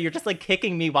losing. So you're just like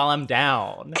kicking me while I'm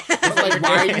down. But, like,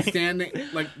 why are you standing?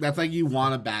 Like, that's like you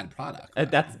want a bad product.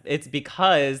 It's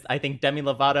because I think Demi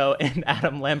Lovato and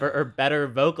Adam Lambert are better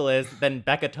vocalists than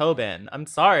Becca Tobin. I'm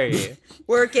sorry.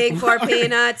 Working for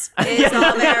peanuts is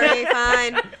all very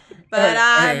fine, but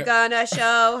I'm gonna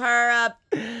show her up.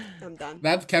 I'm done.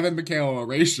 That's Kevin McHale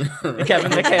erasure.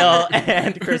 Kevin McHale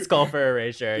and Chris Colfer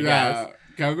erasure. Yeah. Yes.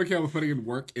 Kevin McHale was putting in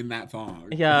work in that song.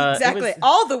 Yeah. Exactly.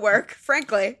 All the work,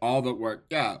 frankly. All the work.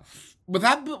 Yeah. Was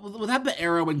that the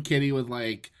era when Kitty was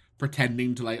like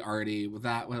pretending to like Artie? Was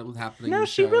that what was happening? in No, the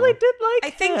she show? really did like I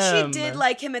think him. she did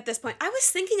like him at this point. I was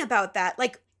thinking about that.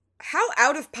 Like, how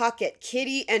out of pocket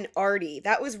Kitty and Artie.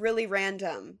 That was really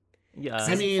random. Yeah.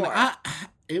 I mean, four.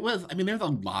 it was. I mean, there's a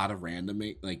lot of random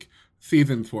like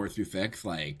seasons 4 through 6.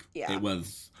 Like it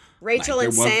was. Rachel like,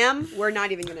 and there was- Sam, we're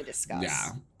not even going to discuss.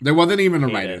 Yeah, there wasn't even a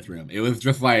Hate writer's it. room. It was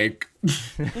just like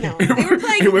No, they were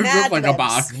playing it was Mad just like a Libs.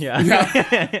 box.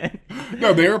 Yeah.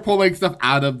 No, they were pulling stuff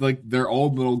out of like their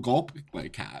old little gulp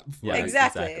like cats. Yeah. Like,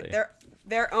 Exactly.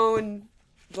 Their own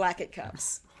Blackett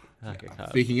cups. Okay, Cup.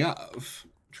 Speaking of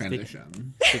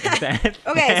transition, Okay,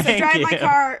 so Thank drive my you.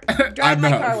 car. Drive my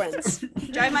know. car wins.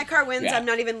 Drive my car wins. Yeah. I'm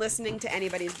not even listening to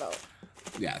anybody's vote.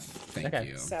 yes, thank Okay.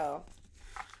 you. So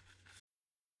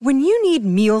When you need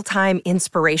mealtime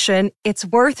inspiration, it's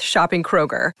worth shopping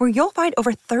Kroger, where you'll find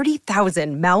over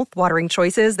 30,000 mouth-watering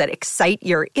choices that excite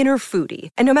your inner foodie.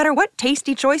 And no matter what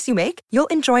tasty choice you make, you'll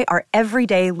enjoy our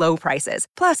everyday low prices,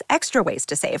 plus extra ways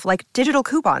to save, like digital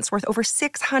coupons worth over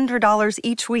 $600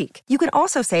 each week. You can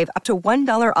also save up to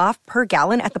 $1 off per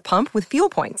gallon at the pump with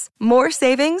fuel points. More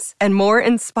savings and more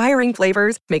inspiring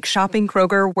flavors make shopping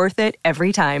Kroger worth it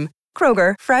every time.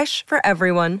 Kroger, fresh for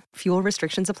everyone. Fuel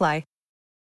restrictions apply.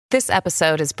 This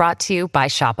episode is brought to you by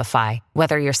Shopify.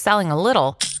 Whether you're selling a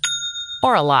little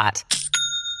or a lot,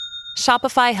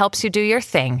 Shopify helps you do your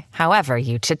thing, however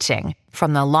you cha-ching.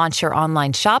 From the launch your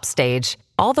online shop stage,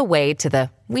 all the way to the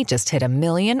we just hit 1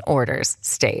 million orders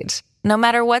stage. No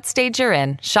matter what stage you're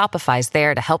in, Shopify's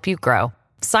there to help you grow.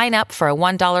 Sign up for a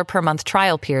 $1 per month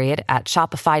trial period at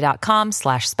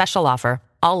shopify.com/special offer,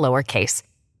 all lowercase.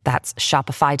 That's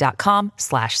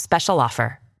shopify.com/special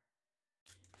offer.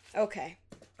 okay.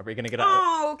 Are we gonna get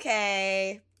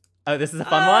Okay. Oh, this is a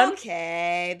fun one?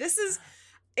 Okay.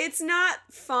 It's not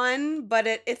fun, but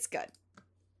it's good.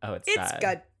 Oh, it's It's sad.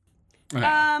 good.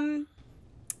 Okay.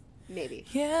 Maybe.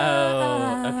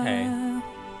 Oh, okay.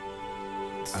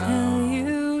 Tell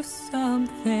you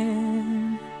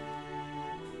something.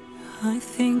 I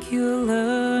think you'll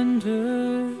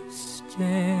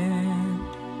understand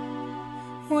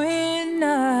when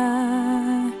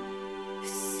I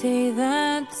say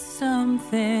that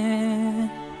something.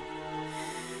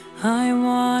 I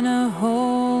wanna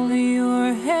hold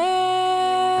your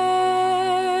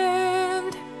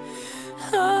hand.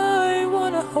 I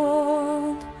wanna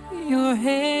hold your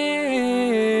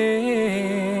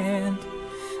hand.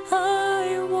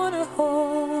 I wanna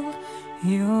hold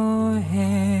your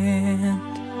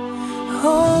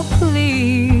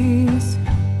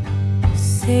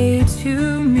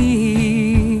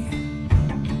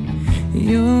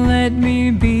you let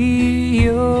me be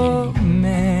your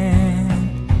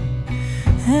man.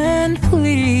 And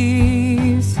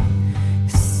please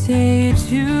say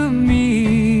to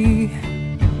me,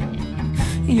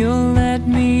 you'll let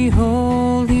me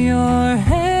hold your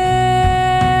hand.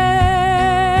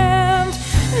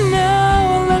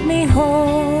 Now let me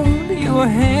hold your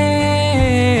hand.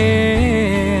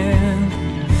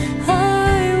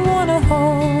 I wanna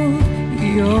hold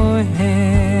your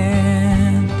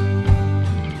hand.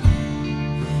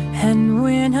 And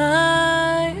when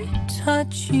I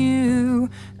touch you,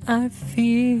 I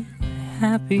feel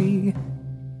happy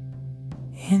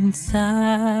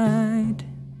inside.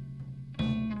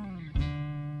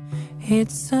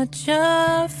 It's such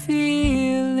a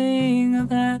feeling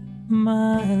that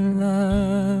my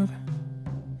love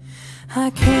I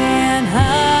can't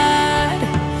hide,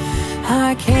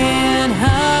 I can't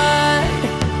hide,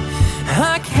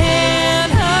 I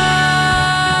can't hide.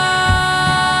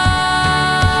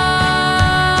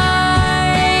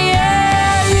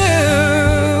 Yeah,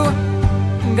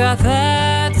 you got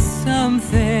that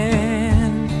something.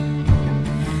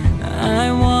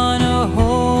 I wanna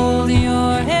hold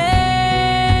your hand.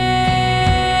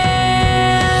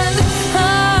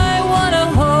 I wanna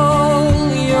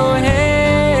hold your hand.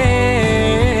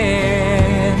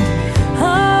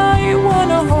 I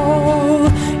wanna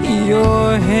hold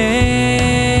your hand.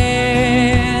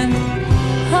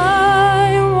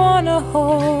 I wanna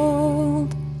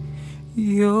hold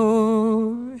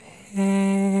your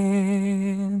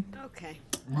hand. Okay.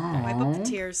 Wipe up the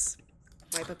tears.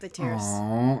 Wipe up the tears.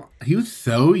 Aww. He was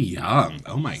so young.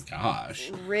 Oh my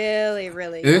gosh. Really,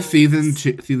 really. Is this young.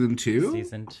 season two?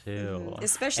 Season 2.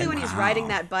 Especially when he's riding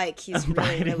that bike, he's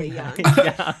really, really young.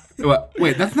 Yeah.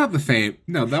 Wait, that's not the same.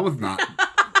 No, that was not.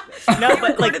 No,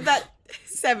 but like Recorded that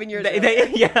 7 years ago.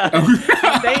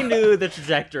 they knew the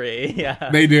trajectory. Yeah.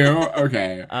 They do?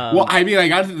 Okay. Well, I mean, I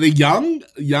got the young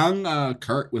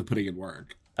Kurt was putting in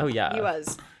work. Oh yeah. He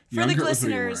was. Young Kurt was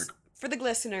putting in work. For the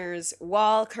listeners,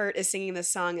 while Kurt is singing this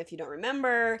song, if you don't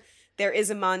remember, there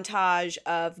is a montage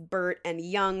of Bert and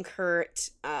young Kurt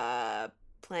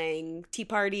playing Tea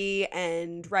Party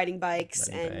and riding bikes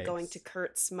going to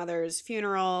Kurt's mother's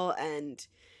funeral and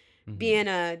being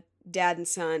a dad and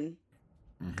son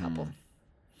couple.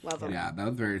 Love them. Yeah, that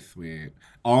was very sweet.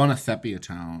 All on a sepia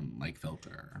tone, like,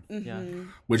 filter. Yeah.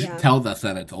 Which tells us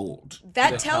that it's old.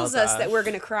 That tells us that we're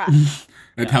going to cry.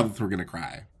 It tells us we're going to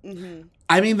cry.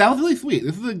 I mean, that was really sweet.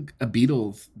 This is a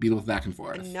Beatles back and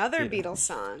forth. Another Beatles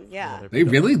song, yeah. They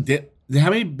really did.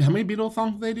 How many Beatles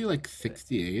songs did they do? Like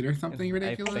 68 or something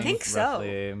ridiculous? I think so.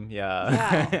 Roughly, yeah.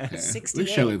 Yeah, Okay. 68.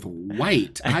 This show is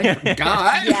white. I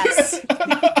forgot. Yes.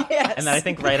 Yes. And then I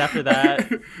think right after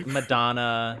that,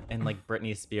 Madonna and like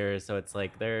Britney Spears. So it's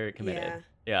like they're committed.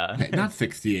 Yeah. Okay, not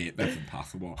 68. That's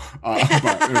impossible.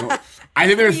 But I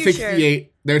think there's 68. Sure?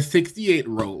 There's 68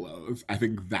 Rolos. I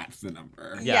think that's the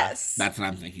number. Yes. That's what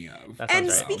I'm thinking of. And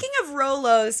right. speaking of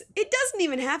Rolos, it doesn't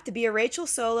even have to be a Rachel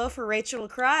solo for Rachel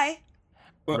to cry.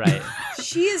 Right.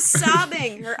 She is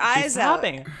sobbing her eyes out.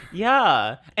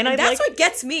 Yeah. And that's what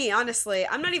gets me, honestly.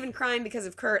 I'm not even crying because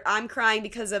of Kurt. I'm crying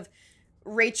because of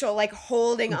Rachel, like,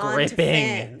 holding on to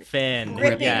Finn. Gripping Finn.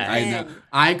 I know.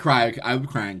 I cry. I'm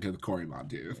crying because of Corey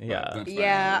Monteith. Yeah.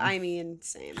 Yeah, I mean,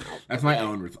 same. That's my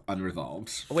own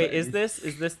unresolved. Wait, thing. is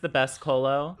this the best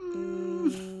Colo?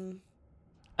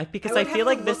 Because I feel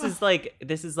like this is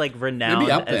like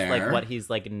renowned as like what he's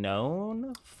like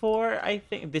known for. I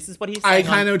think this is what he's. I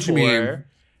kind of know what you mean.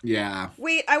 Yeah.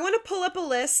 Wait, I want to pull up a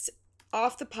list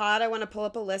off the pod. I want to pull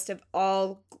up a list of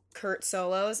all Kurt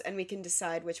solos, and we can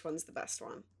decide which one's the best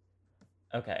one.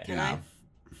 Okay. Can I?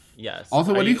 Yes.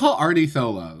 Also, what do you call Artie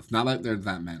solos? Not like there's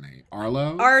that many.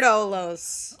 Arlo?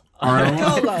 Artolos.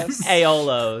 Artolos.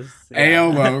 Aolos.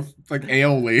 Aolos. It's like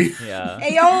aioli. Yeah.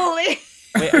 Aioli.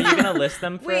 Wait, are you gonna list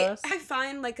them for us? I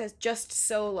find like a just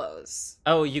solos.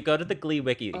 Oh, you go to the Glee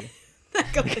Wiki.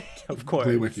 Of course.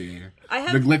 Glee Wiki. I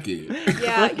have the Glicky.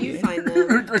 Yeah, you find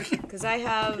them because I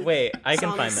have. Wait, I can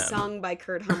find them. Sung by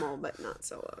Kurt Hummel, but not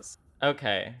solos.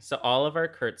 Okay, so all of our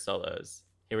Kurt solos.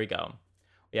 Here we go.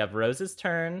 We have Rose's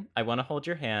Turn, I Want to Hold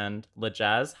Your Hand, La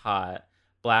Jazz Hot,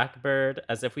 Blackbird,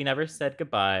 As If We Never Said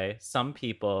Goodbye, Some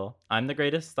People, I'm the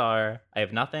Greatest Star, I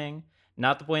Have Nothing,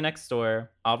 Not the Boy Next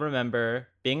Door, I'll Remember,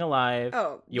 Being Alive,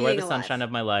 You Are the Sunshine of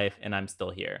My Life, and I'm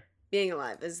Still Here. Being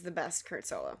Alive is the best Kurt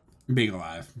solo. Being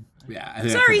Alive. Yeah. I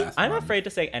think Sorry. that's the best I'm one. afraid to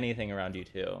say anything around you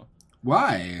two.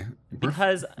 Why?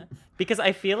 Because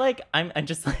I feel like I'm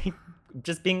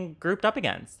just being grouped up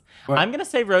against. What? I'm gonna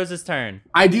say Rose's Turn.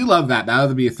 I do love that. That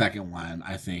would be a second one,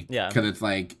 I think. Yeah. Because it's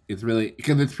like, it's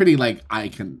pretty like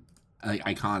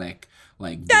iconic.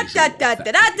 like Da, da, visual da, da, da, effects.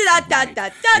 da, da, Like, da,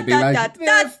 da, it'd be like, da, da. "This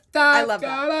I stuff's love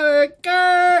that.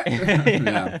 gonna be good."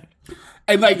 Yeah.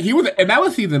 And like that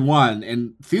was season 1.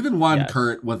 And season 1, Yes.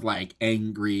 Kurt was like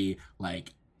angry,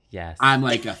 like Yes. I'm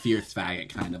like a fierce faggot,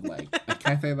 kind of like.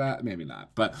 Can I say that? Maybe not.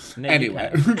 But No, you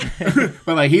anyway,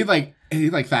 but like he's like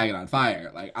faggot on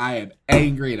fire. Like I am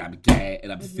angry and I'm gay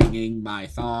and I'm singing my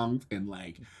songs and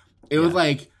like it was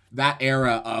like that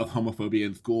era of homophobia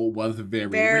in school was very,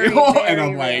 Very, real. very And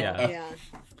I'm like, real. Yeah.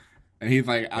 and he's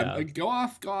like, I'm Yeah. like, go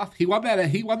off. He won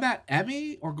that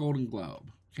Emmy or Golden Globe.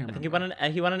 Can't I think remember.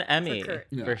 he won an Emmy Kurt.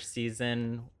 Yeah. for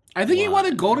season. I think he won a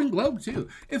 1. Golden Globe too.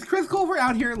 Is Chris Colfer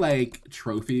out here like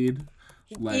trophied?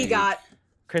 He got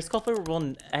Chris Colfer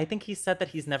will. I think he said that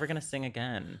he's never gonna sing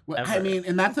again. Well, ever. I mean,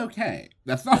 and that's okay.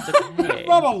 That's not, okay. that's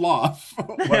not a loss.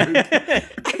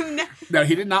 Like, I'm not, no,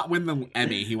 he did not win the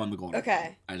Emmy. He won the Golden Okay.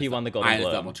 Globe. I just- He won the Golden I just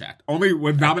Globe. double checked. Only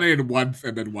was nominated once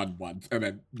and then won once and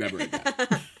then never again.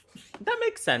 That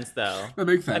makes sense, though. That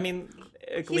makes sense. I mean,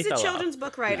 Glee he's a fell off. children's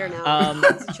book writer now.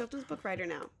 He's a children's book writer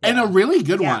now. And a really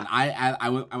good Yeah. one.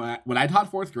 I when I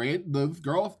taught 4th grade, those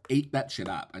girls ate that shit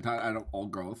up. I taught at an all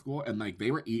girls school, and like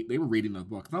they were reading those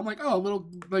books. And I'm like, oh, a little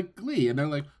like Glee, and they're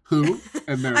like, who?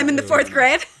 And they're I'm in the like, 4th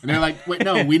grade. And they're like, wait,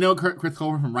 no, we know Chris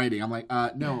Colfer from writing. I'm like,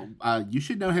 no, you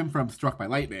should know him from Struck by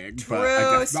Lightning. But I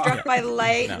True. guess not. Struck by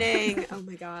lightning. Oh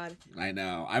my god. I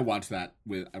know. I watched that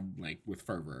with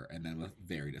fervor, and then was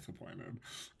very disappointed.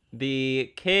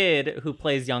 The kid who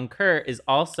plays young Kurt is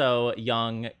also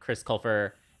young Chris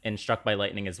Colfer in Struck by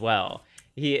Lightning as well.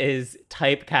 He is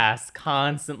typecast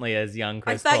constantly as young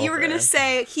Chris I thought you were Colfer. gonna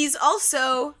say he's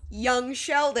also young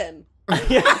Sheldon.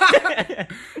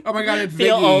 Oh my god, it's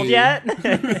Feel Ziggy. old yet?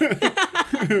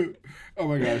 Oh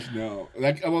my gosh, no.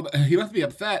 Like, well, he must be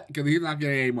upset because he's not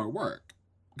getting any more work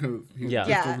because he's Yeah. just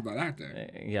Yeah. not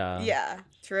acting. Yeah. Yeah,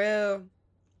 true.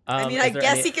 I mean, is I there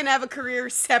guess any- he can have a career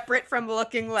separate from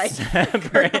looking like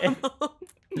Separate.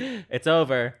 It's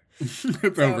over.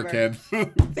 It's over, kid.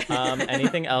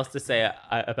 Anything else to say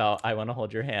about I Want to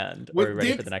Hold Your Hand? Or are we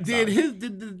ready for the next song?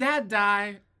 Did the dad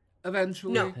die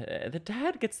eventually? No. The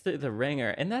dad gets through the ringer,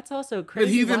 and that's also But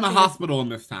crazy. he's in the watching hospital in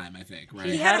this time, I think, right?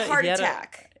 He had a heart he had a-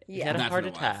 attack. He Yeah. had a That's heart what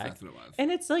it was. attack. That's what it was.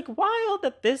 And it's like wild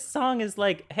that this song is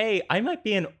like, hey, I might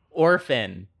be an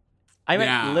orphan. I might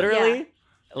Yeah. literally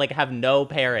like have no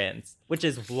parents, which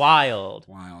is wild.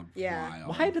 Wild. Yeah.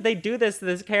 Wild. Why did they do this to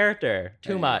this character?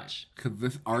 Too much. Because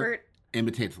this art Kurt.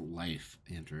 imitates life,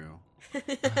 Andrew.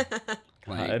 God.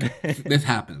 Like, this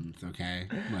happens, okay?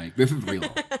 Like, this is real.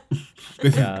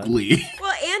 This is Glee.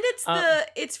 Well, and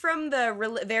it's from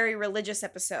the very religious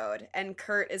episode, and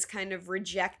Kurt is kind of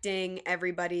rejecting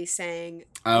everybody saying,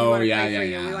 Oh, we wanna yeah, pray yeah, for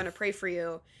yeah. you. We want to pray for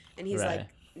you," and he's Right. like,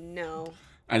 "No,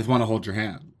 I just want to hold your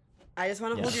hand. I just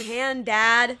want to hold your hand,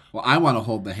 Dad." Well, I want to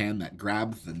hold the hand that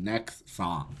grabs the next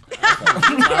song.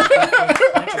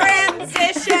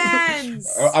 Transitions.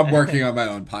 I'm working on my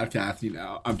own podcast, you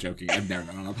know. I'm joking. I've never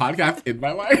been on a podcast in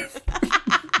my life.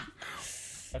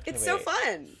 It's so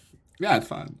fun. Yeah, it's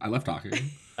fun. I love talking.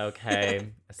 Okay,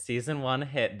 season 1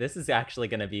 hit. This is actually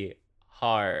going to be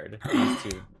hard, these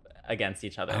two against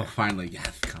each other. Oh, finally,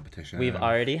 yes, competition. We've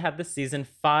already had the season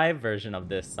 5 version of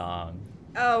this song.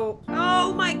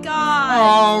 Oh my God!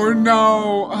 Oh,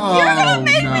 no. Oh, You're gonna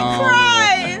make me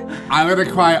cry. I'm going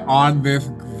to cry on this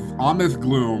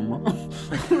gloom.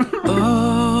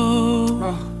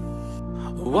 Oh,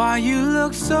 why you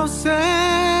look so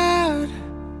sad?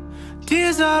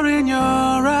 Tears are in your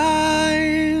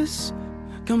eyes.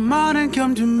 Come on and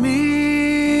come to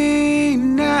me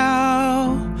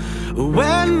now.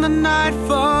 When the night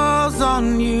falls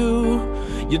on you,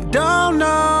 you don't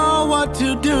know what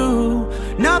to do.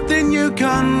 Nothing you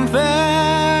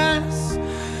confess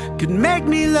could make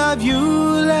me love you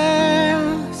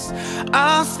less.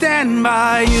 I'll stand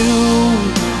by you.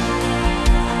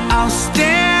 I'll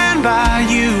stand by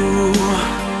you.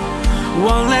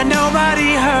 Won't let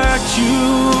nobody hurt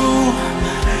you.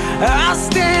 I'll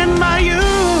stand by you.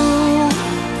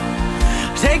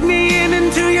 Take me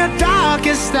into your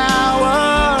darkest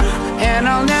hour, and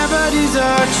I'll never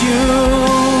desert you.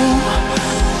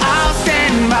 I'll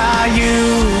stand by you.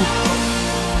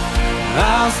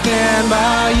 I'll stand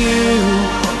by you.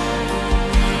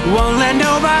 Won't let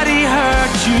nobody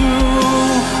hurt you.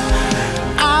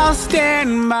 I'll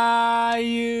stand by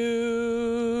you.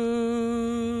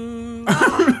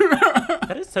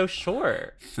 That is so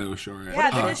short. So short.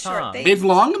 Yeah, that is short. song. They- It's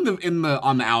long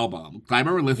on the album. I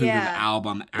remember listening to Yeah. the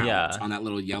album out Yeah. on that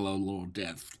little yellow little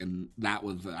disc, and that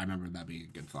was I remember that being a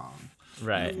good song.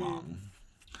 Right. It was long.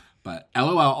 But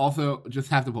LOL also just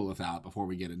have to pull this out before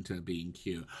we get into being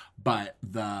cute. But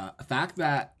the fact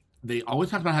that they always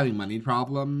talk about having money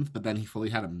problems, but then he fully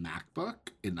had a MacBook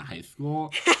in the high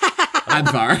school. I'm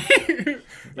sorry.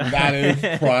 That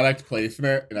is product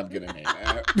placement, and I'm gonna name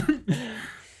it.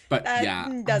 But That yeah,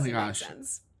 doesn't oh my make gosh.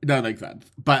 sense. It doesn't make sense.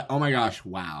 But oh my gosh,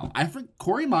 wow. I think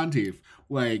Corey Monteith,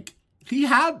 like, he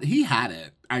had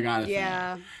it. I gotta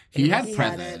Yeah. say. He had He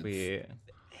had presence.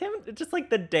 Him just like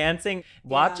the dancing,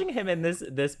 watching him in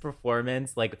this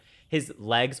performance, like his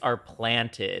legs are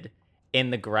planted in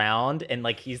the ground and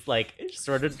like he's like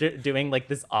sort of doing like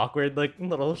this awkward like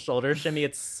little shoulder shimmy.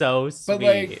 It's so sweet. But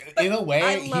like in a I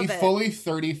way, love he's it. fully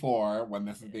 34 when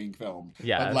this is being filmed.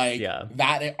 Yes, but like yeah.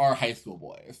 that are high school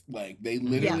boys. Like they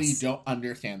literally Yes. don't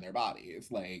understand their bodies.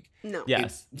 Like No.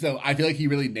 Yes. so I feel like he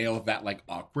really nailed that like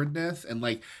awkwardness and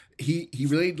like he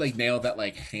really like nailed that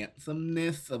like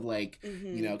handsomeness of like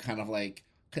you know kind of like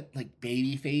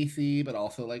baby facey, but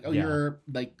also like you're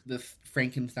like this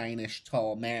Frankensteinish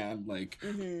tall man. Like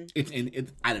it's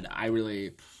I don't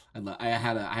know. I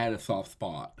had a soft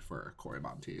spot for Corey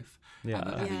Monteith. As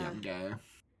a young guy.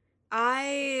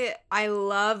 I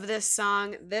love this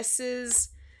song. This is,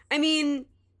 I mean,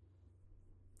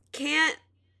 can't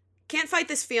Fight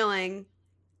This Feeling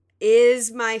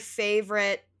is my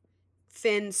favorite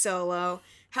Finn solo.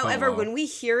 However, Folo. when we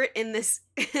hear it in this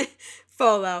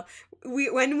Folo,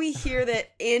 when we hear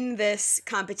that in this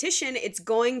competition, it's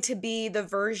going to be the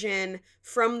version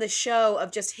from the show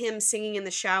of just him singing in the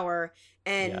shower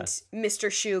and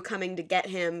Mr. Shu coming to get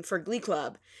him for Glee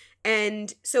Club.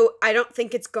 And so I don't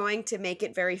think it's going to make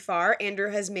it very far.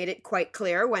 Andrew has made it quite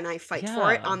clear when I fight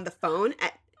for it on the phone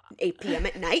at 8 p.m.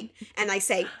 at night. And I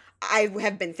say, I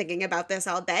have been thinking about this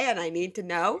all day and I need to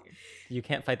know. You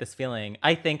can't fight this feeling.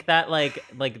 I think that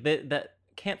that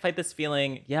can't fight this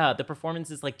feeling. Yeah, the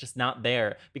performance is like just not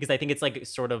there because I think it's like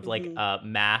sort of like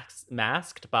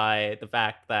masked by the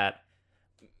fact that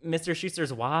Mr.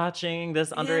 Schuster's watching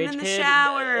this underage in the kid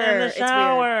shower. in the It's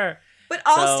shower. weird. But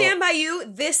I'll stand by you.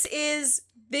 This is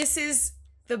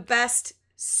the best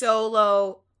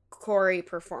solo Corey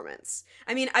performance.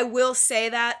 I mean, I will say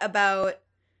that about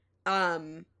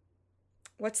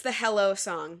what's the Hello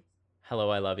song? Hello,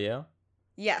 I Love You.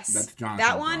 Yes. That's Jonathan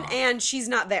that one, Groff. and She's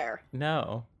Not There.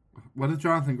 No. What does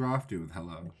Jonathan Groff do with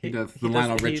Hello? He does the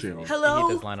Lionel Richie. Hello?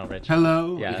 He does Lionel Richie.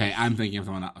 Hello? Yes. Okay, I'm thinking of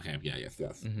someone else. Okay, yes.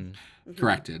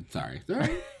 Corrected. Sorry.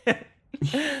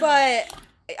 But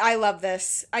I love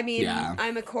this. I mean, Yeah.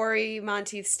 I'm a Corey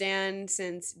Monteith stan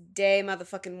since day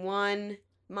motherfucking one.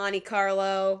 Monte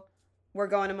Carlo. We're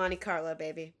going to Monte Carlo,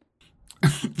 baby.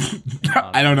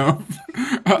 I don't know.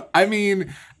 I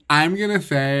mean, I'm gonna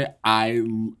say I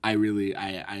agree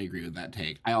with that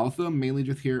take. I also mainly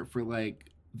just hear it for like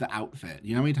the outfit.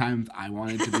 You know how many times I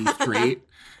wanted to be straight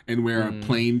and wear a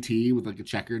plain tee with like a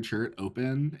checkered shirt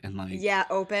open and like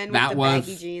open that with the was,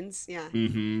 baggy jeans. Yeah.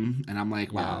 And I'm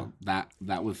like, wow,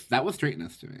 that was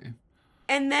straightness to me.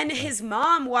 And then his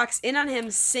mom walks in on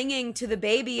him singing to the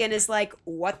baby and is like,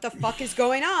 what the fuck is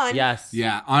going on? Yes.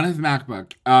 Yeah, on his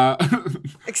MacBook.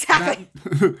 Exactly.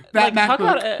 Like, MacBook. talk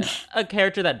about a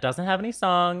character that doesn't have any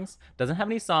songs,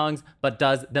 but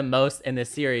does the most in this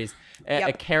series.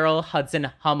 Yep. Carol Hudson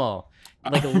Hummel.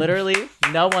 Like, literally,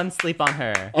 no one sleep on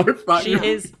her.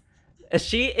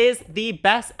 She is the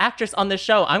best actress on the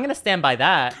show. I'm gonna stand by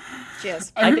that. She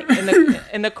is. I think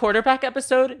in the quarterback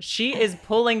episode, she is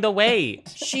pulling the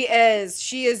weight. She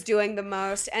is doing the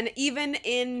most. And even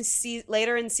in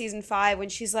later in season 5, when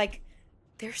she's like,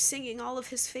 they're singing all of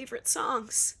his favorite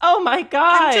songs. Oh my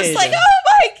god! I'm just like, oh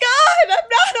my god, I'm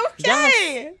not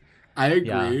okay. Yes. I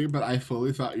agree, but I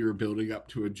fully thought you were building up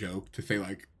to a joke to say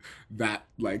like that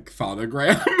like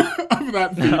sonogram of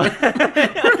that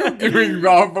theater doing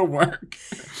all the work.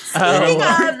 Speaking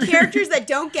of characters that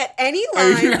don't get any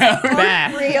lines,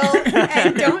 aren't real,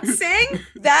 and don't sing,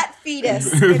 that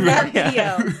fetus in that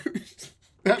video.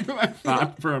 That's what I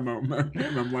thought for a moment.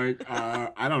 And I'm like,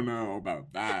 I don't know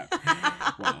about that.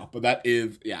 Wow. But that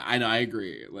is, yeah, I know, I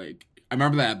agree. Like, I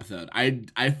remember that episode.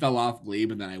 I fell off Glee,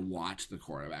 but then I watched the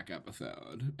quarterback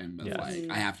episode and was like,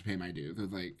 I have to pay my dues. It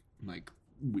was like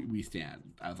we stand.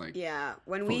 I was like, yeah.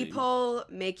 When we pull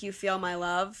 "Make You Feel My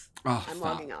Love," I'm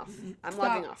logging off.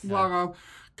 Logging off. Log off.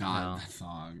 God, that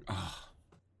song. Oh.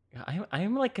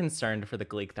 I'm like concerned for the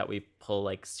Gleek that we pull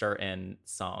like certain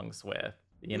songs with.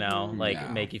 You know,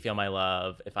 like "Make You Feel My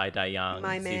Love," "If I Die Young,"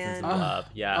 My "Seasons Man. of Love."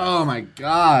 Yeah. Oh my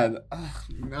God.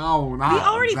 No, not We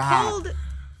already that. pulled.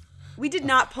 We did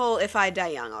not pull "If I Die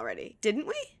Young" already, didn't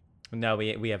we? No,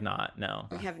 we have not. No.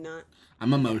 We have not.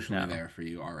 I'm emotionally there for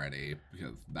you already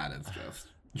because that is just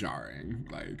jarring.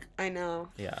 Like, I know.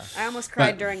 Yeah. I almost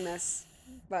cried during this,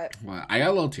 but well, I got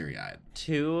a little teary-eyed.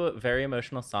 2 very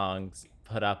emotional songs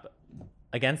put up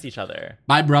against each other.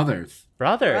 My brothers.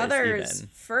 Brothers. Brothers.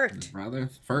 Even.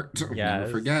 Brothers. Furt. Yes.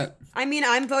 Never forget. I mean,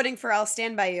 I'm voting for I'll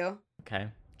Stand By You. Okay,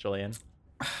 Julian.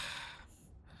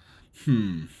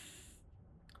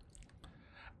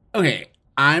 Okay,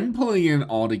 I'm pulling in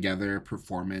all together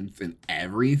performance and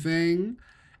everything.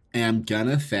 And I'm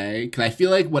gonna say, because I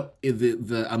feel like what is it,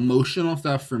 the emotional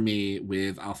stuff for me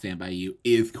with I'll Stand By You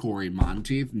is Corey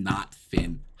Monteith, not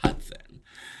Finn Hudson.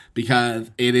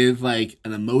 Because it is like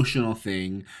an emotional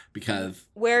thing. Because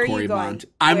where are Corey you going?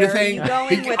 I'm where just saying. Are you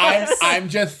going with this? I'm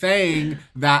just saying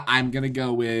that I'm gonna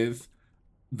go with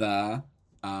the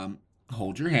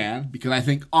Hold Your Hand, because I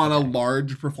think on a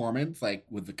large performance, like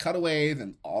with the cutaways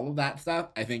and all of that stuff,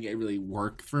 I think it really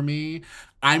worked for me.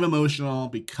 I'm emotional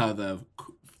because of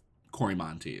Corey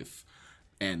Monteith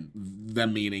and the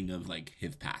meaning of like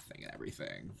his passing and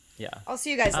everything. Yeah. I'll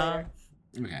see you guys later.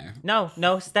 Okay.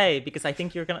 No, stay, because I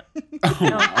think you're gonna.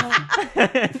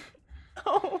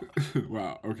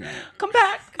 Wow. Okay. Come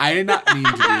back. I did not mean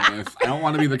to do this. I don't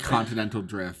want to be the continental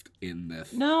drift in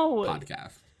this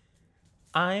podcast.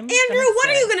 Andrew, what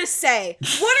are you gonna say?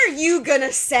 What are you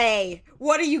gonna say?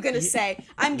 What are you gonna say?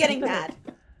 I'm getting mad.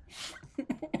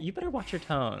 You better watch your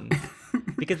tone,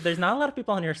 because there's not a lot of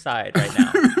people on your side right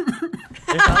now.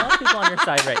 There's not a lot of people on your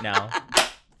side right now.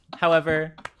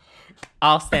 However,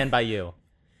 I'll stand by you.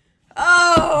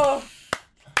 Oh.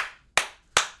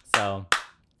 So.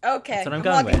 Okay. That's what I'm I'm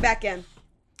going logging with. back in.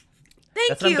 Thank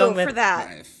That's what I'm you going for with. that.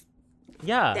 Nice.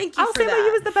 Yeah. Thank you I'll for Stand By that.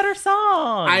 You is the better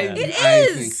song. It I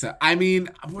is. think so. I mean,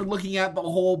 we're looking at the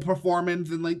whole performance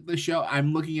and like the show.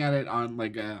 I'm looking at it on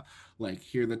like a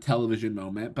here the television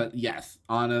moment. But yes,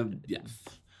 No,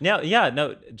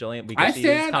 Julian, we get I to use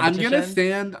stand. I'm competition. gonna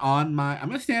stand on my. I'm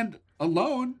gonna stand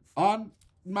alone on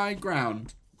my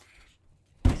ground.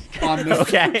 On this,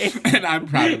 Okay. And I'm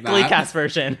proud of that. Glee cast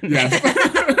version. Yes.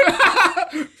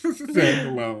 Stand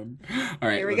alone. All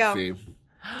right. Here we let's go. see.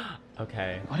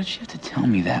 Okay. Why did she have to tell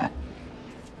me that?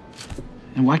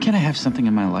 And why can't I have something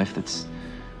in my life that's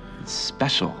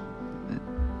special, that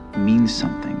means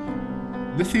something?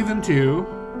 This season 2.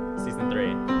 Season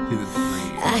 3. Season 3.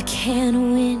 I can't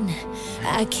win,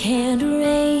 I can't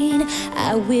reign,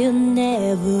 I will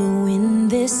never win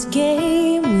this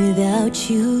game without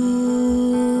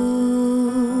you,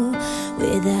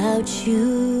 without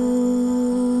you.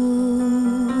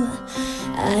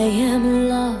 I am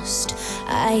lost,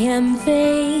 I am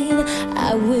vain,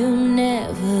 I will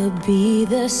never be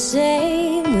the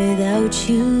same without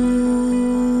you,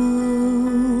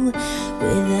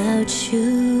 without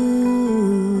you.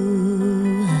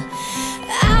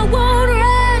 I won't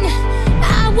run,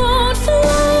 I won't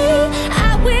fly,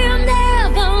 I will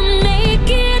never make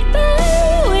it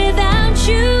by without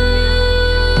you,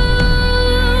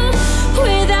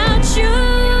 without you.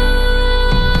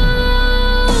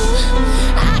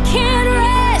 I can't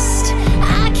rest,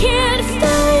 I can't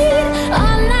fight,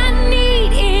 all I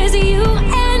need is you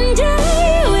and I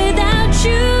without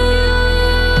you,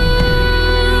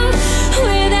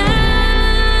 without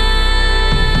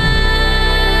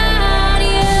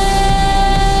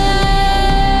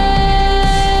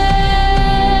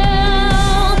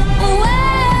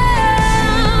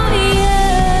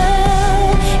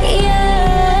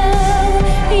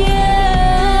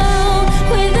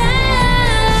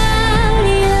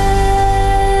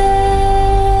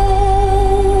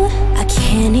I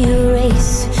can't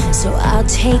erase, so I'll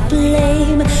take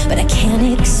blame, but I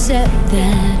can't accept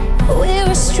that we're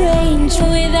estranged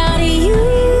without you.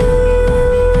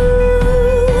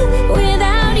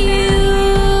 Without you,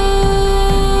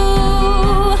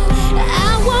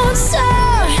 I won't soar,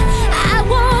 I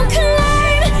won't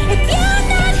climb. If you're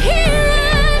not here,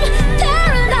 I'm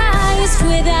paralyzed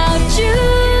without you.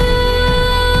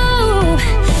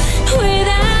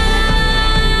 Without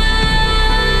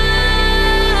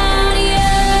you,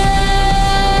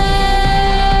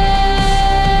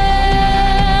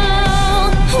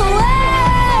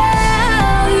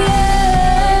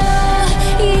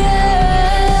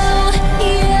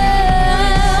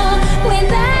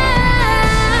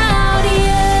 without you,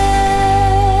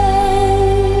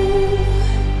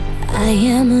 I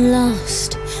am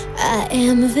lost, I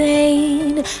am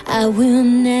vain, I will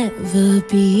never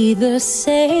be the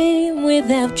same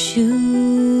without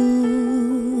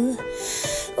you,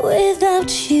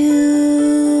 without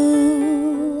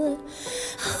you,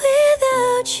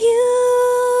 without you.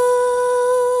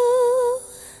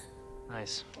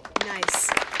 Nice.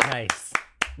 Nice.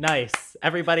 Nice.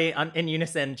 Everybody in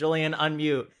unison. Julian,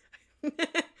 unmute.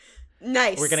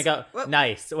 Nice. We're gonna go. What-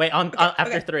 Nice. Wait, after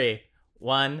okay. 3.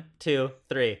 1, 2,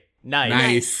 3. Nice.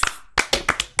 Nice.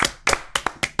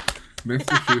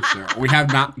 Mr. Schuster. We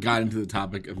have not gotten to the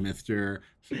topic of Mr.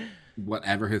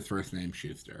 whatever his first name,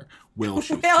 Schuster. Will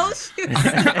Schuster. Will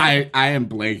Schuster. I am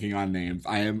blanking on names.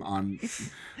 I am on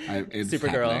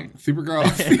Supergirl. Supergirl.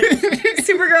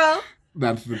 Supergirl.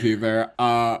 That's the teaser.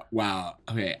 Wow.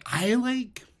 Okay.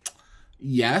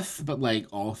 Yes, but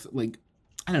also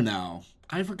I don't know.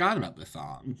 I forgot about this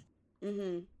song.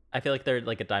 Mm-hmm. I feel like they're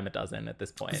like a dime a dozen at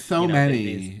this point. So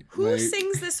many. Who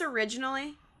sings this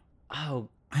originally? Oh,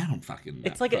 I don't fucking know.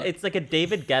 It's like a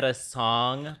David Guetta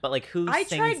song, but like who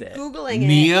sings it? I tried Googling it.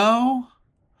 Neo?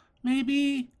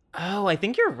 Maybe? Oh, I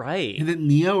think you're right. Is it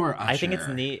Neo or Usher? I think it's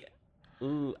Neo.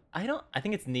 Ooh, I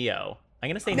think it's Neo. I'm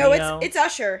gonna say no, Neo. it's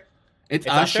Usher. It's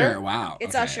Usher. Wow.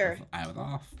 It's okay. Usher. I was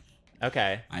off.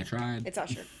 Okay. I tried. It's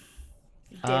Usher.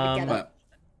 David Guetta.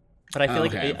 But I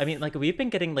feel like we've been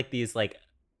getting like these like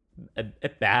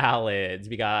ballads.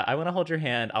 We got I Want to Hold Your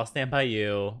Hand, I'll Stand By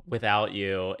You, Without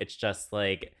You. It's just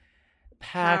like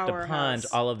packed a punch,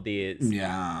 all of these.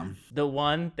 Yeah. The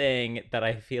one thing that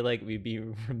I feel like we'd be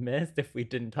remiss if we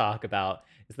didn't talk about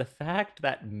is the fact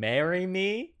that "Marry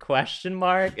Me?"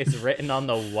 is written on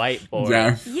the whiteboard.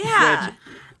 Yes. Yeah. Which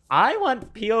I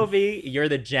want POV, you're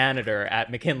the janitor at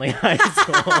McKinley High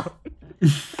School. You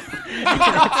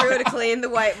go through to clean the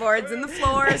whiteboards and the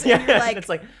floors, and you're like, it's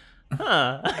like,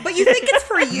 huh. But you think it's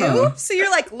for you, so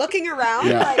you're like looking around,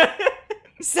 like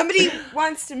somebody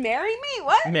wants to marry me.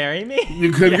 What? Marry me?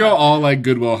 You could go all like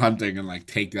Goodwill Hunting and like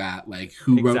take that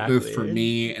who wrote this for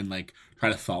me and like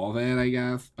try to solve it, I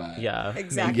guess. But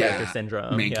exactly. Main character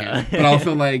syndrome. But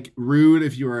also like rude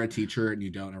if you are a teacher and you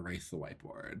don't erase the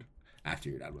whiteboard after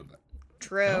you're done with it.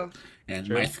 True. And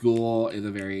my school is a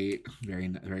very, very,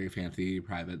 very fancy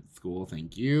private school.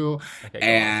 Thank you. Okay,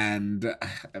 and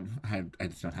I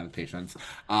just don't have the patience.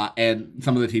 And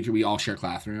some of the teachers, we all share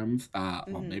classrooms.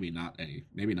 Well, maybe not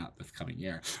this coming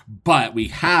year, but we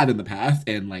had in the past.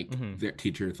 And their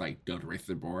teachers don't erase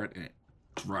their board, and it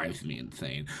drives me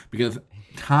insane because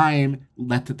time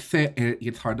lets it sit and it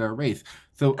gets hard to erase.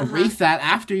 So erase that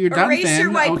after you're done. Erase your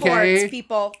whiteboards, okay?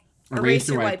 People. Erase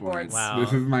your whiteboards. Wow.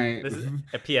 This is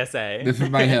a PSA. This is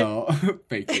my hill.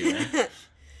 Thank you.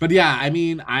 But yeah, I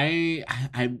mean, I'm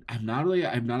not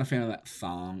a fan of that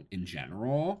song in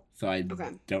general, so I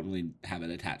don't really have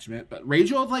an attachment. But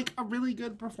Rachel is a really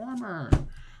good performer.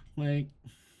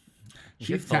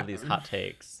 She's full of these hot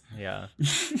takes. Yeah.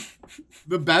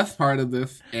 The best part of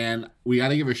this, and we got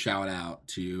to give a shout out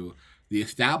to the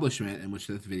establishment in which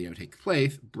this video takes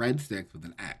place, Breadsticks with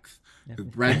an X.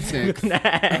 Breadsticks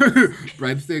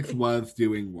was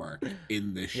doing work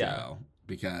in this show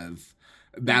because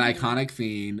that iconic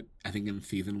scene, I think in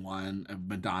season 1 of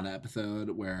Madonna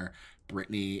episode where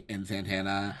Britney and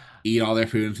Santana eat all their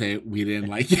food and say, we didn't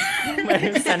like it.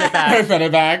 Send it back. Send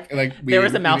it back. There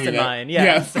was a mouse in mine.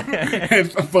 Yes.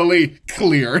 It's fully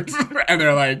cleared. And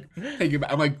they're like, take it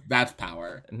back. I'm like, that's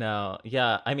power. No.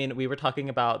 Yeah. I mean, we were talking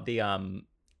about the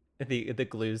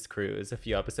Glues Cruise a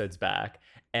few episodes back.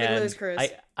 And the Blues Cruise.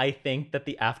 I think that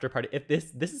the after party, if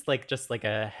this is just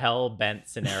a hell bent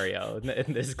scenario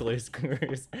in this Blues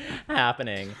Cruise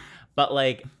happening, but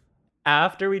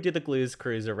after we do the Blues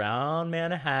Cruise around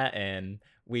Manhattan,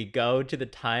 we go to the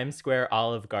Times Square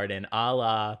Olive Garden, a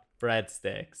la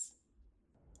Breadsticks.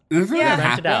 This is what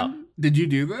happened? Did you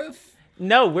do this?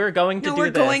 No, we're going to do this. No, we're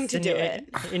going to do it.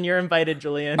 And you're invited,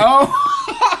 Julian. Oh.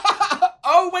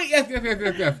 Oh wait,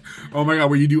 yes. Oh my God,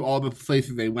 where you do all the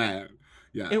places they went.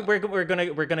 Yeah, we're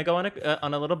gonna go on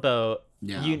a little boat.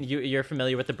 Yeah, you're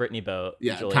familiar with the Britney boat.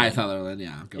 Yeah, Julian. Ty Sutherland.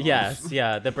 Yeah,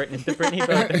 the Britney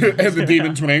boat. And the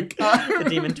Demon Twink. The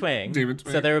Demon Twink.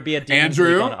 So there would be a Demon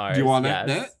Andrew, Twink on ours. Do you want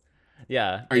it?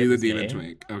 Yeah. Are you the Demon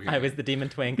Twink? Okay. I was the Demon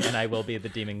Twink, and I will be the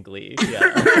Demon Glee.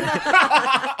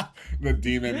 Yeah. The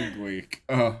Demon Gleek.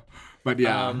 But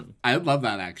yeah, I would love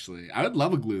that actually. I would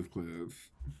love a Blues Clues.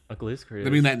 A Blues Cruise. I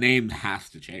mean, that name has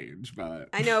to change, but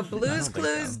I know Blues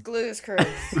Clues, Blues Cruise.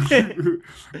 I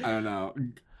don't know.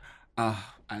 I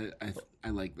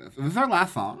like this. Is this our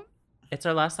last song? It's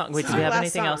our last song. Wait, do we have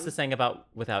anything else to sing about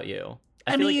Without You?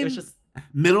 I feel like it was just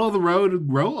middle of the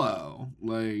road Rolo.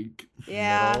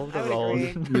 Yeah, middle of the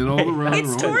road. Middle of the road.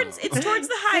 It's towards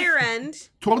the higher end.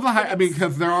 Towards the high. I mean,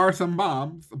 because there are some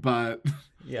bombs, but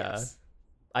yeah. Yes.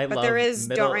 I but love there is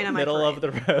Don't Rain on My middle Parade. of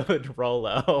the road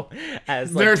Rolo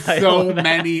as there's so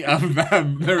many of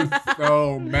them. There's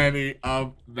so many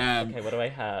of them. Okay, what do I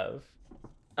have?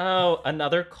 Oh,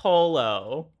 another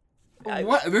Colo.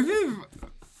 What? This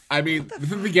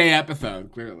is a gay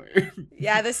episode, clearly.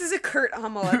 Yeah, this is a Kurt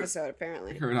Hummel episode,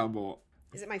 apparently. Kurt Hummel.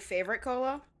 Is it my favorite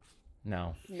Colo?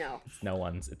 No. It's no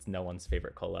one's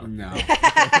favorite Colo. No.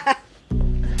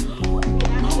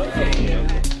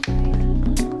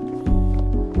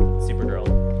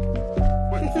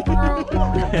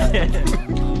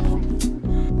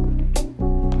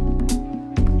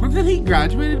 Wasn't he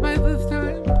graduated by this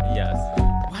time? Yes.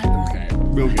 What? Okay.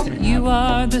 We'll get to that. You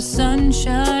are the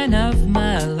sunshine of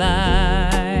my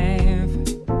life.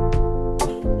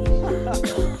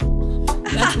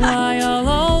 That's why I'll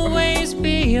always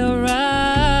be around.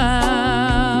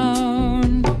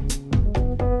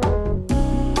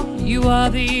 You are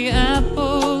the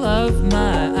apple of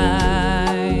my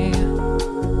eye.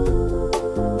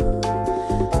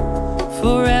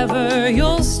 Forever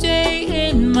you'll stay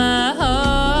in my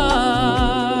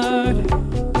heart.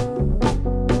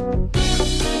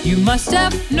 You must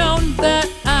have known that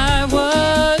I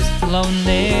was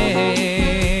lonely.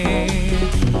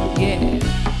 Yeah.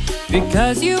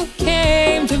 Because you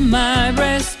came to my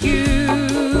rescue.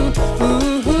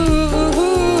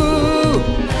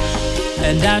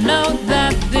 And I know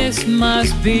that this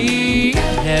must be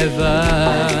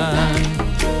heaven.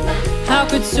 How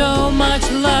could so much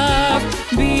love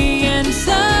be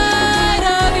inside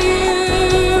of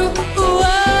you?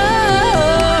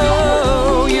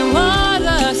 Whoa, you are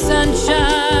the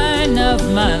sunshine of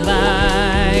my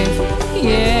life.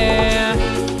 Yeah,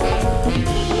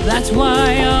 that's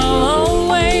why I'll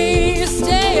always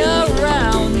stay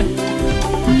around.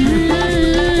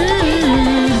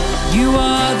 You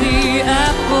are the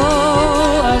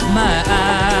apple of my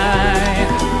eye.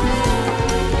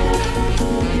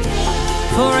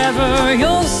 Forever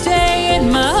you'll stay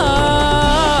in my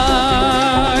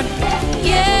heart.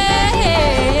 Yeah.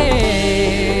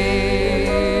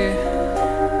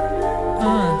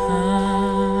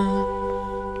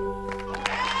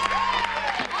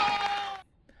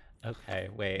 Okay,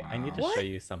 wait. I need to show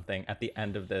you something at the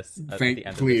end of this. At Thank- the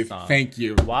end please, of this song. thank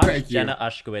you. Watch Thank you. Jenna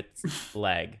Ushkowitz's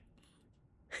leg.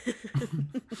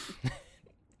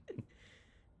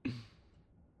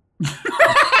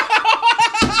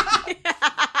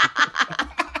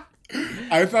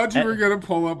 I thought you were gonna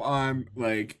pull up on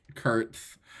like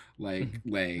Kurt's like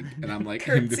leg, and I'm like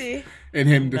Curtsy.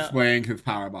 him displaying his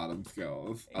power bottom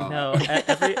skills. Oh. No,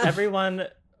 everyone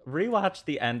rewatch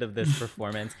the end of this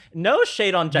performance. No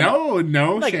shade on Jenna.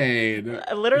 No Like, shade.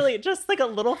 Literally, just like a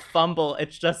little fumble.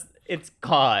 It's caught. It's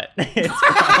caught.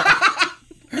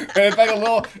 And it's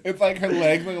like it's like her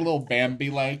legs like a little Bambi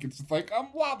like. It's just like I'm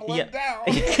wobbling down.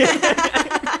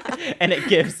 And it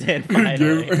gives in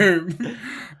finally.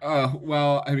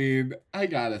 Well, I mean, I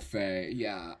gotta say,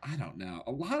 yeah, I don't know.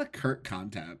 A lot of Kurt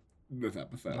content this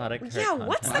episode. A lot of Kurt Yeah,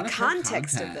 what's content. the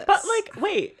context of this? But like,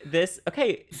 wait,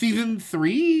 Season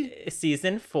 3?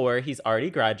 Season 4, he's already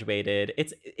graduated.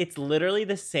 It's literally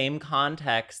the same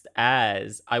context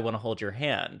as I Want to Hold Your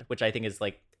Hand, which I think is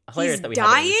like hilarious he's that we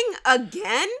dying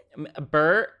again?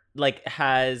 Bert like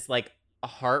has like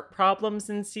heart problems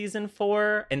in season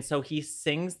 4, and so he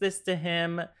sings this to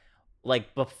him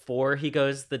like before he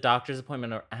goes to the doctor's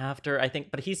appointment or after, I think,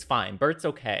 but he's fine. Bert's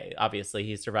okay. Obviously,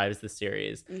 he survives the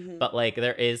series. Mhm. But like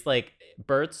there is like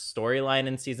Bert's storyline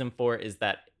in season 4 is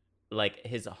that like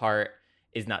his heart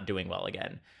is not doing well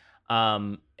again.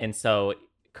 And so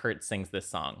Kurt sings this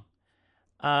song.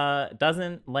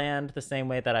 Doesn't land the same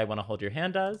way that I Want to Hold Your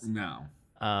Hand does. No.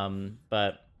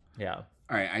 But yeah.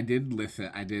 All right, I did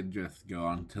just go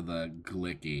on to the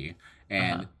Glicky,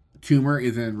 and Tumor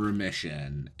is in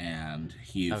remission, and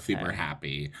he's super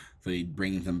happy. So he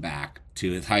brings him back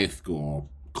to his high school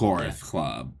chorus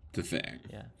club to sing.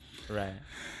 Yeah, right.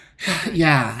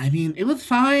 Yeah, I mean, it was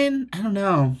fine. I don't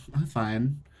know. It was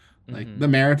fine. Like, the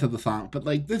merits of the song. But,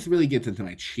 like, this really gets into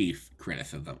my chief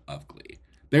criticism of Glee.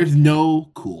 There's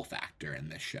no cool factor in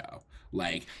this show.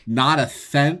 Like, not a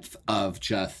sense of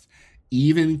just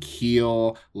even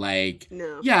keel, like,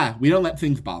 yeah, we don't let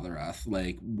things bother us,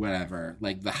 like, whatever.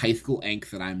 Like, the high school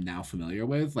angst that I'm now familiar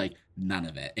with, like, none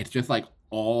of it. It's just, like,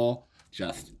 all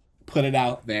just put it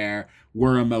out there.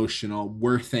 We're emotional.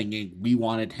 We're singing. We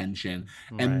want attention.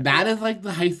 And that is, like,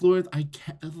 the high schoolers I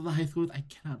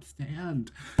cannot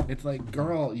stand. It's like,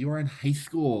 girl, you are in high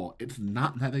school. It's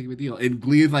not that big of a deal. And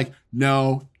Glee is like,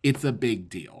 no, it's a big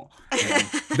deal. And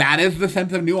that is the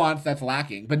sense of nuance that's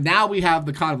lacking. But now we have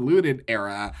the convoluted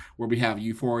era where we have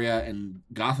Euphoria and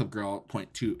Gossip Girl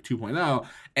 2.0,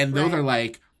 and those are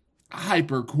like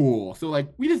hyper cool. So like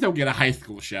we just don't get a high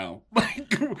school show. Like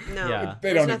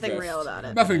there's nothing real about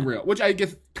it. Nothing real, which I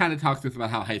guess kind of talks to us about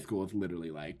how high school is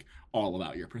literally like all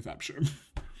about your perception.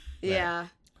 Yeah.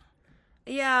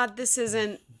 Yeah, this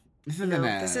isn't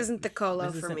the Colo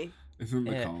for me. This isn't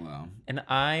the Colo.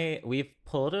 And we've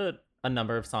pulled a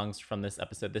number of songs from this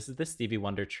episode. This is the Stevie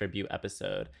Wonder tribute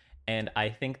episode. And I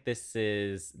think this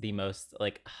is the most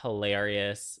like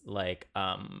hilarious like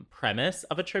premise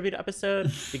of a tribute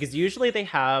episode, because usually they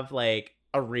have like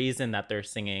a reason that they're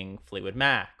singing Fleetwood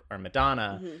Mac or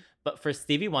Madonna. Mm-hmm. But for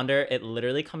Stevie Wonder, it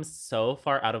literally comes so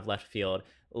far out of left field.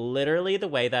 Literally, the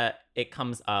way that it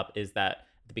comes up is that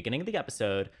at the beginning of the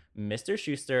episode, Mr.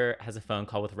 Schuester has a phone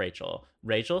call with Rachel.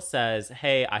 Rachel says,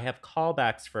 hey, I have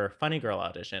callbacks for a Funny Girl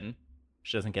audition.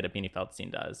 She doesn't get it. Beanie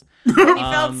Feldstein does.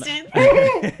 Beanie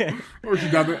Feldstein. Or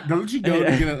doesn't she go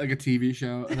to get it like a TV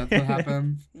show? That's what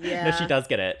happens. Yeah. No, she does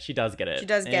get it. She does get it. She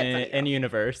does get Funny Girl. In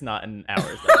universe, not in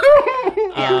ours.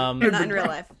 Yeah, not in real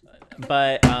life.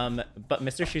 But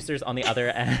Mr. Schuester's on the other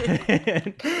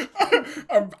end.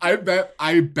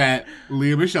 I bet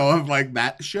Leah Michelle of like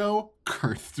that show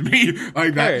cursed me.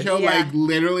 Like that show like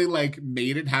literally like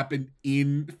made it happen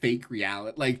in fake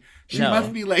reality. Like she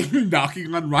must be like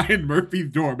knocking on Ryan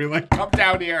Murphy's door, be like, come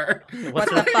down here. What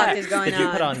the fuck is going on? You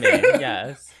put on me,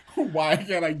 yes. Why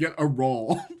can't I get a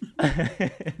role?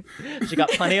 She got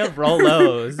plenty of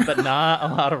Rolos, but not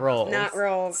a lot of rolls. Not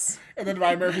rolls. And then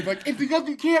Ryan Murphy's like, it's because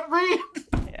you can't read.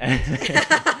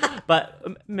 But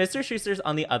Mr. Schuester's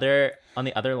on the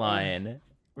other line,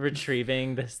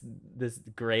 retrieving this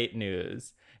great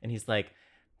news, and he's like,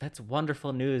 "That's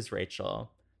wonderful news,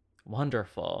 Rachel.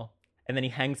 Wonderful." And then he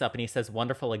hangs up and he says,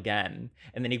 "Wonderful" again.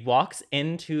 And then he walks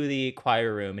into the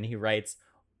choir room and he writes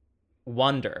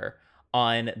 "Wonder"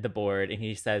 on the board, and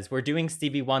he says, "We're doing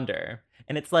Stevie Wonder."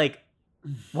 And it's like,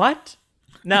 what?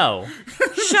 No.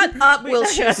 Shut up, Will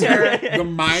Schuester. The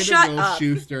mind of Will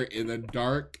Schuester is a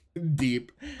dark,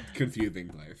 deep, confusing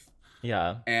place.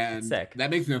 Yeah. And sick. That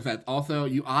makes no sense. Also,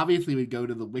 you obviously would go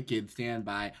to the Wicked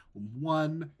standby.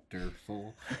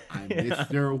 Wonderful. I'm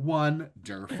Mr.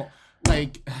 Wonderful.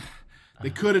 Like, they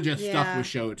could have just stuck with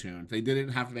show tunes. They didn't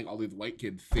have to make all these white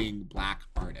kids sing black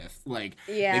artists. Like,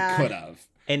 they could have.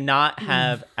 And not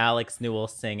have Alex Newell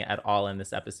sing at all in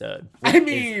this episode. I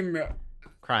mean,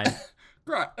 crime.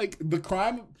 Like the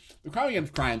crime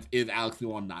against crimes is Alex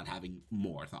Newell not having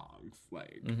more songs.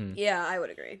 Like, yeah, I would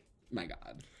agree. My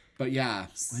God, but yeah,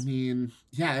 I mean,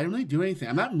 I didn't really do anything.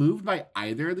 I'm not moved by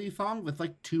either of these songs. It's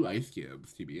like 2 Ice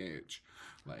Cubes, TBH.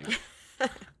 Like,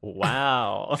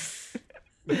 wow.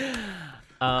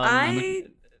 I'm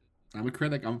a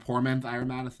critic. I'm a poor man's Ira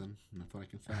Madison. That's what I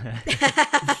can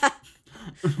say.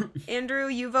 Andrew,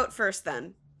 you vote first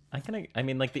then. I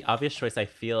mean, like, the obvious choice I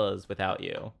feel is Without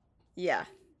You. Yeah.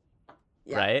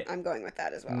 Right? I'm going with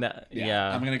that as well. No,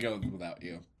 yeah. I'm going to go with Without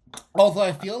You. Also,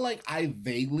 I feel like I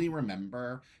vaguely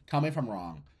remember, tell me if I'm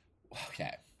wrong.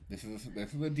 Okay. This is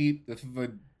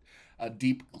a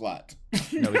deep glut.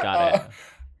 No, we got it.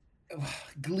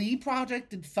 Glee Project,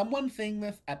 did someone sing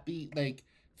this at the, like,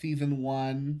 season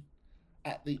 1?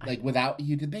 At the, like, Without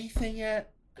You? Did they sing it?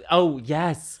 Oh,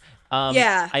 yes.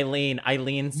 Yeah. Eileen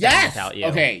sang Without You.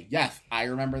 Okay, yes. I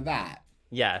remember that.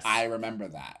 Yes. I remember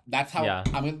that. That's how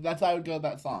that's how I would go with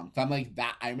that song. So I'm like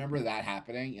that. I remember that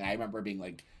happening, and I remember being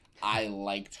like, I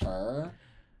liked her,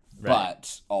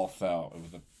 but also it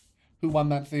was who won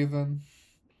that season?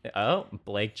 Oh,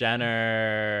 Blake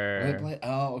Jenner.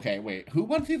 Oh, okay. Wait, who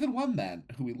won season 1 then?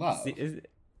 Who we love?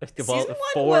 Well,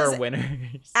 4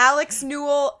 winners. Alex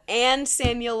Newell and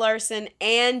Samuel Larson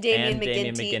and Damien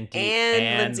McGinty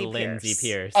and Lindsay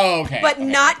Pierce. Oh, okay. But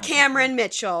not Cameron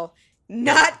Mitchell.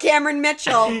 Not Cameron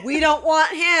Mitchell. We don't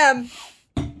want him.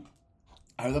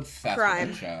 I was obsessed with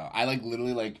that show. I like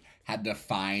literally like had to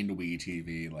find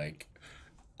WeTV like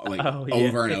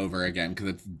over and over again because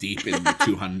it's deep in the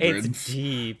 200s. It's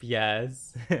deep,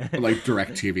 yes. Like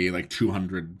DirecTV, like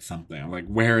 200 something. I'm like,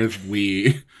 where is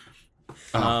We?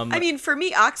 I mean, for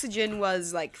me, Oxygen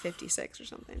was like 56 or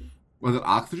something. Was it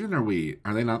Oxygen or We?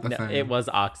 Are they not the same? It was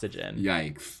Oxygen.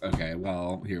 Yikes. Okay,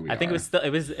 well, here we are. I think it was still it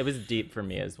was deep for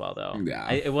me as well, though.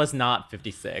 Yeah. It was not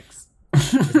 56.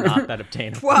 It was not that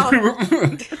obtainable.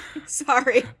 Well,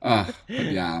 sorry.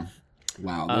 Yeah.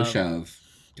 Wow, those shows.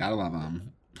 Gotta love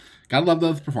them. Gotta love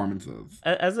those performances.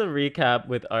 As a recap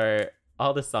with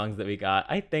all the songs that we got,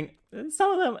 I think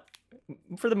some of them,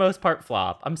 for the most part,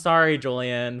 flop. I'm sorry,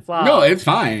 Julian. Flop. No, it's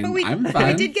fine. But I'm fine.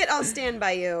 We did get I'll Stand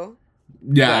By You.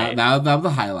 Yeah, right. that was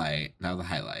the highlight. That was the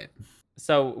highlight.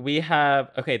 So we have,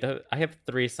 I have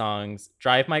 3 songs.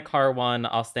 Drive My Car 1,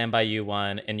 I'll Stand By You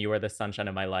 1, and You Are the Sunshine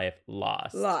of My Life,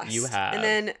 Lost. You have. And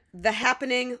then The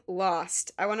Happening,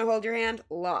 Lost. I Want to Hold Your Hand,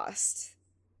 Lost.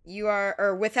 You Are,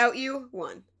 or Without You,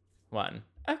 1. 1.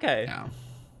 Okay. Yeah.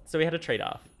 So we had a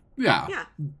trade-off. Yeah.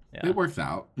 It works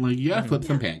out. Like, you gotta flip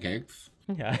some pancakes.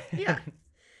 Yeah. Yeah.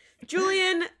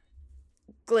 Julian,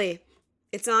 Glee.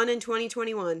 It's on in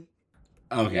 2021.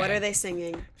 Okay. What are they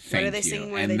singing? Thank what are they you.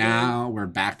 singing? What and are they now doing? we're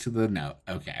back to the note.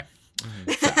 Okay.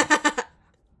 So,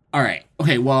 all right.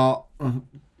 Okay, well,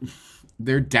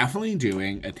 they're definitely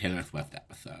doing a Taylor Swift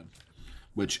episode.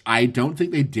 which I don't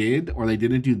think they did, or they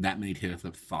didn't do that many Taylor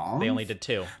Swift songs. They only did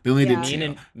 2. They only did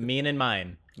 2. Mean and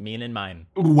Mine. Mean and Mine.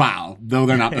 Wow, though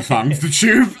they're not the songs to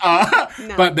choose. No.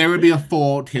 But there would be a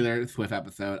full Taylor Swift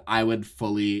episode. I would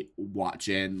fully watch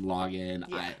in, log in.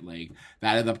 Yeah.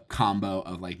 That is a combo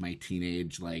of like my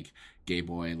teenage like gay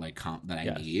boy like that I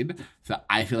need. So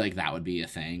I feel like that would be a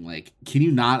thing. Like, can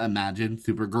you not imagine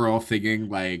Supergirl singing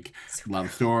like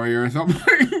Love Story or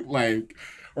something like,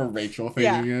 or Rachel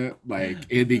singing it? Like,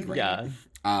 it'd be great. Yeah.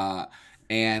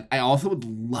 And I also would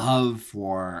love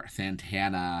for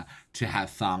Santana to have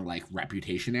song like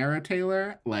Reputation era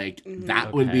Taylor. Like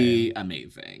that would be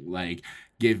amazing. Like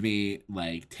give me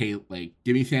give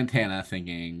me Santana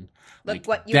singing. Look like,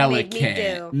 what you Delicate. made me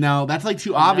do. No, that's like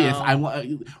too obvious.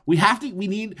 We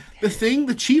need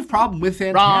the chief problem with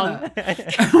Santana.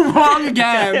 Wrong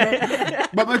again.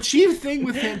 But the chief thing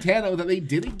with Santana was that they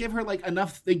didn't give her like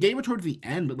enough. They gave her towards the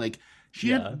end, but like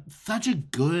she had such a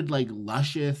good, like,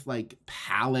 luscious, like,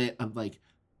 palette of, like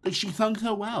she sung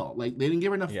so well. Like, they didn't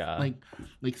give her enough,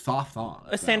 like soft songs.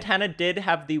 So. Santana did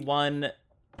have the one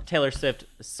Taylor Swift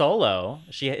solo.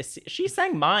 She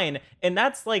sang Mine, and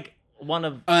that's, like, one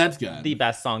of that's good. The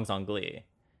best songs on Glee.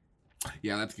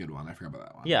 Yeah, that's a good one. I forgot about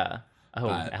that one. Yeah. Oh,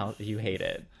 Al, you hate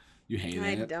it. You hate it?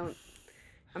 I don't.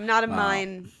 I'm not a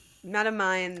Mine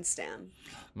stan.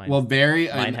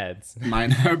 Mineheads.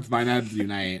 Mineheads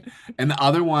unite. And the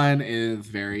other one is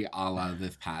very a la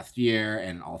this past year,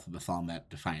 and also the song that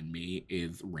defined me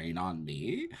is Rain on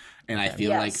Me. And I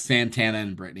feel like Santana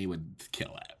and Britney would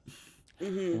kill it.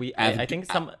 Mm-hmm. I think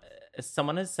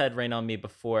someone has said Rain on Me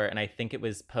before, and I think it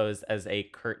was posed as a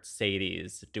Kurt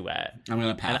Sadie's duet. I'm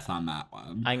gonna pass on that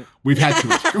one. We've had too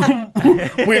much.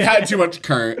 We've had too much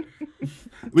Kurt.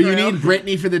 Well, you need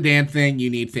Britney for the dancing.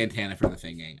 You need Santana for the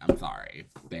singing. I'm sorry.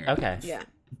 There. Okay. Yeah.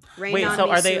 Rain on Me,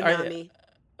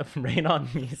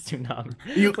 Tsunami.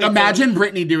 You imagine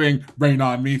Britney doing Rain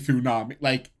on Me, Tsunami.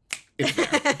 Like,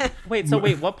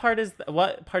 what part is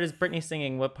Britney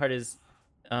singing? What part is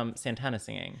Santana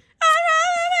singing?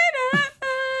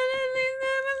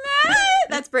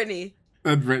 That's Britney.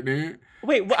 That's Britney.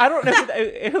 Wait, I don't know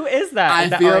who is that. I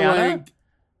is that feel Ariana?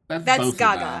 like that's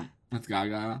Gaga. That's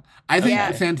Gaga. I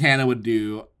think Santana would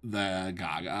do the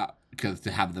Gaga because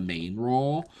to have the main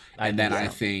role, and then I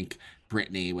think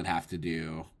Britney would have to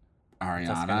do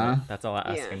Ariana. That's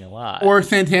asking a lot. Or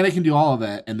Santana can do all of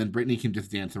it, and then Britney can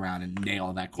just dance around and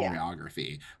nail that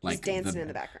choreography. Like just dancing in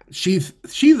the background. She's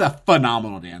a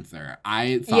phenomenal dancer.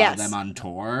 I saw them on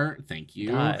tour. Thank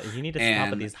you. God, you need to stop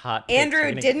with these hot.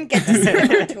 Andrew didn't get to see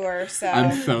them on tour, so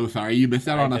I'm so sorry. You missed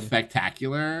out on a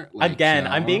spectacular. Again,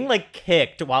 show. I'm being like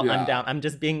kicked while I'm down. I'm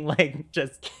just being like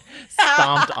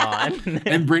stomped on.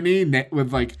 And Britney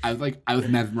was like, I was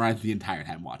mesmerized the entire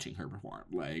time watching her perform.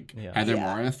 Like Heather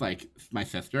Morris, like my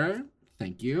sister.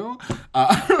 Thank you.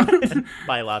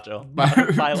 Biological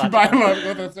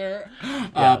sister.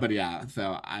 But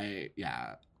so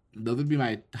those would be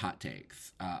my hot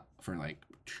takes for like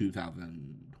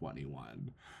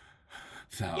 2021.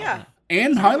 So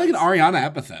and probably like an Ariana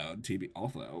episode. TV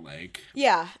also like.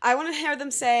 Yeah, I want to hear them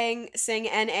sing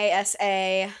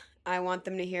NASA. I want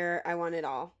them to hear. I want it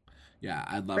all. Yeah,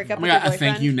 I'd love. Break up oh my with god,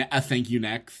 your a thank you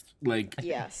next. Like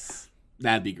yes,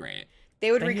 that'd be great.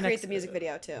 They would recreate the music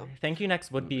video too. Thank you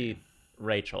next would be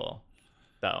Rachel,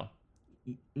 though.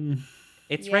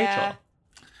 It's Rachel.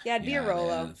 Yeah, it'd be a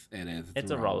Rolo. It is.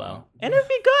 It's a Rolo, and it'd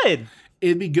be good.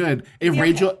 It'd be good if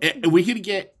Rachel. If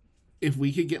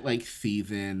we could get like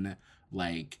season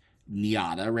like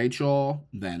Niata Rachel,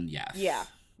 then yes.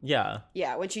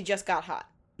 Yeah. When she just got hot.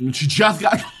 She just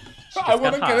got. I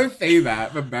wasn't gonna say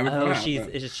that, but that was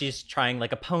she's trying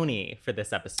like a pony for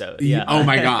this episode. Yeah. Oh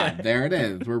my god, there it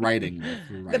is. We're writing this.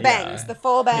 The bangs, the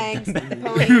full bangs, the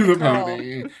pony, the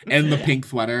pony, and the pink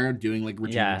sweater, doing like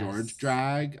Regina George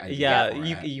drag.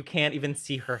 You can't even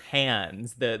see her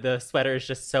hands. The sweater is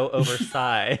just so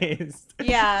oversized.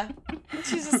 Yeah,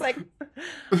 she's just like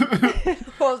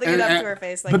holding it up to her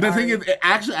face. Like, but the thing is,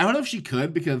 actually, I don't know if she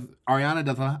could because Ariana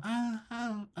does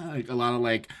like a lot of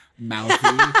like mouthy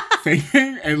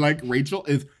singing, and like Rachel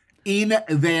is in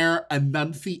there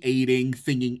enunciating,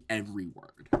 singing every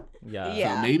word.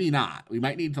 Yeah. So maybe not. We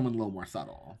might need someone a little more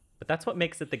subtle. But that's what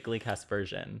makes it the Gleecast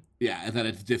version. Yeah, is that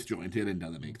it's disjointed and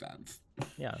doesn't make sense.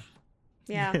 Yeah.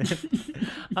 Yeah.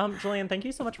 Julian, thank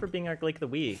you so much for being our Gleek of the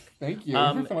Week. Thank you.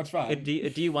 It was so much fun. Do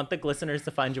you want the listeners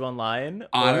to find you online?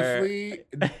 Honestly,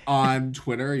 on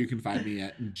Twitter, you can find me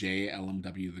at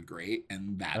JLMW the Great,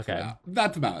 and that's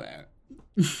about it.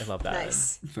 I love that.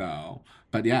 Nice. So,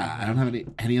 but yeah, I don't have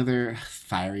any other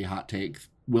fiery hot takes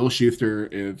Will Schuester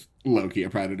is low-key a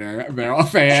predator. They're all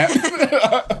fans.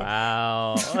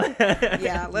 Wow.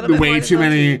 Yeah, a little bit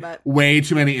way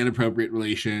too many inappropriate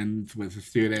relations with the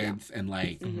students, and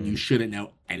like you shouldn't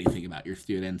know anything about your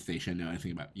students. They shouldn't know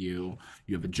anything about you.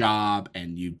 You have a job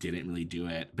and you didn't really do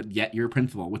it, but yet you're a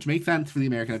principal, which makes sense for the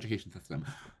American education system.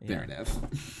 Yeah. There it is.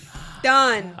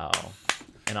 Done. Oh.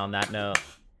 And on that note,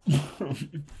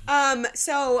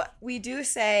 so we do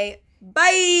say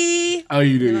bye. Oh,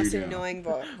 you do. The most annoying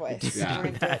voice.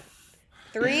 Yeah.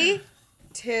 3,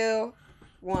 2,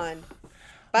 1.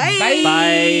 Bye.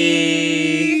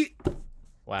 Bye.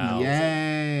 Wow.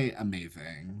 Yay.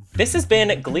 Amazing. This has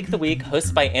been Gleek the Week,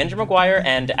 hosted by Andrew McGuire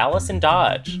and Allison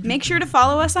Dodge. Make sure to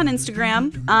follow us on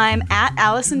Instagram. I'm at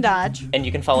Allison Dodge. And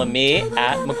you can follow me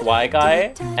at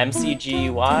McGuy,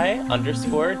 MCGUI_GUY.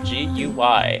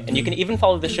 And you can even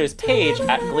follow the show's page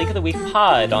at Gleek of the Week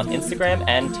Pod on Instagram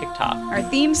and TikTok. Our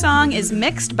theme song is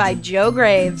mixed by Joe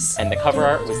Graves. And the cover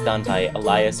art was done by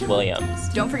Elias Williams.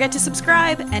 Don't forget to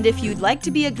subscribe. And if you'd like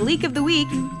to be a Gleek of the Week,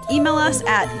 email us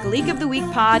at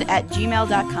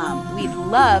gleekoftheweekpod@gmail.com. We'd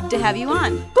love to have you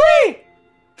on. Glee!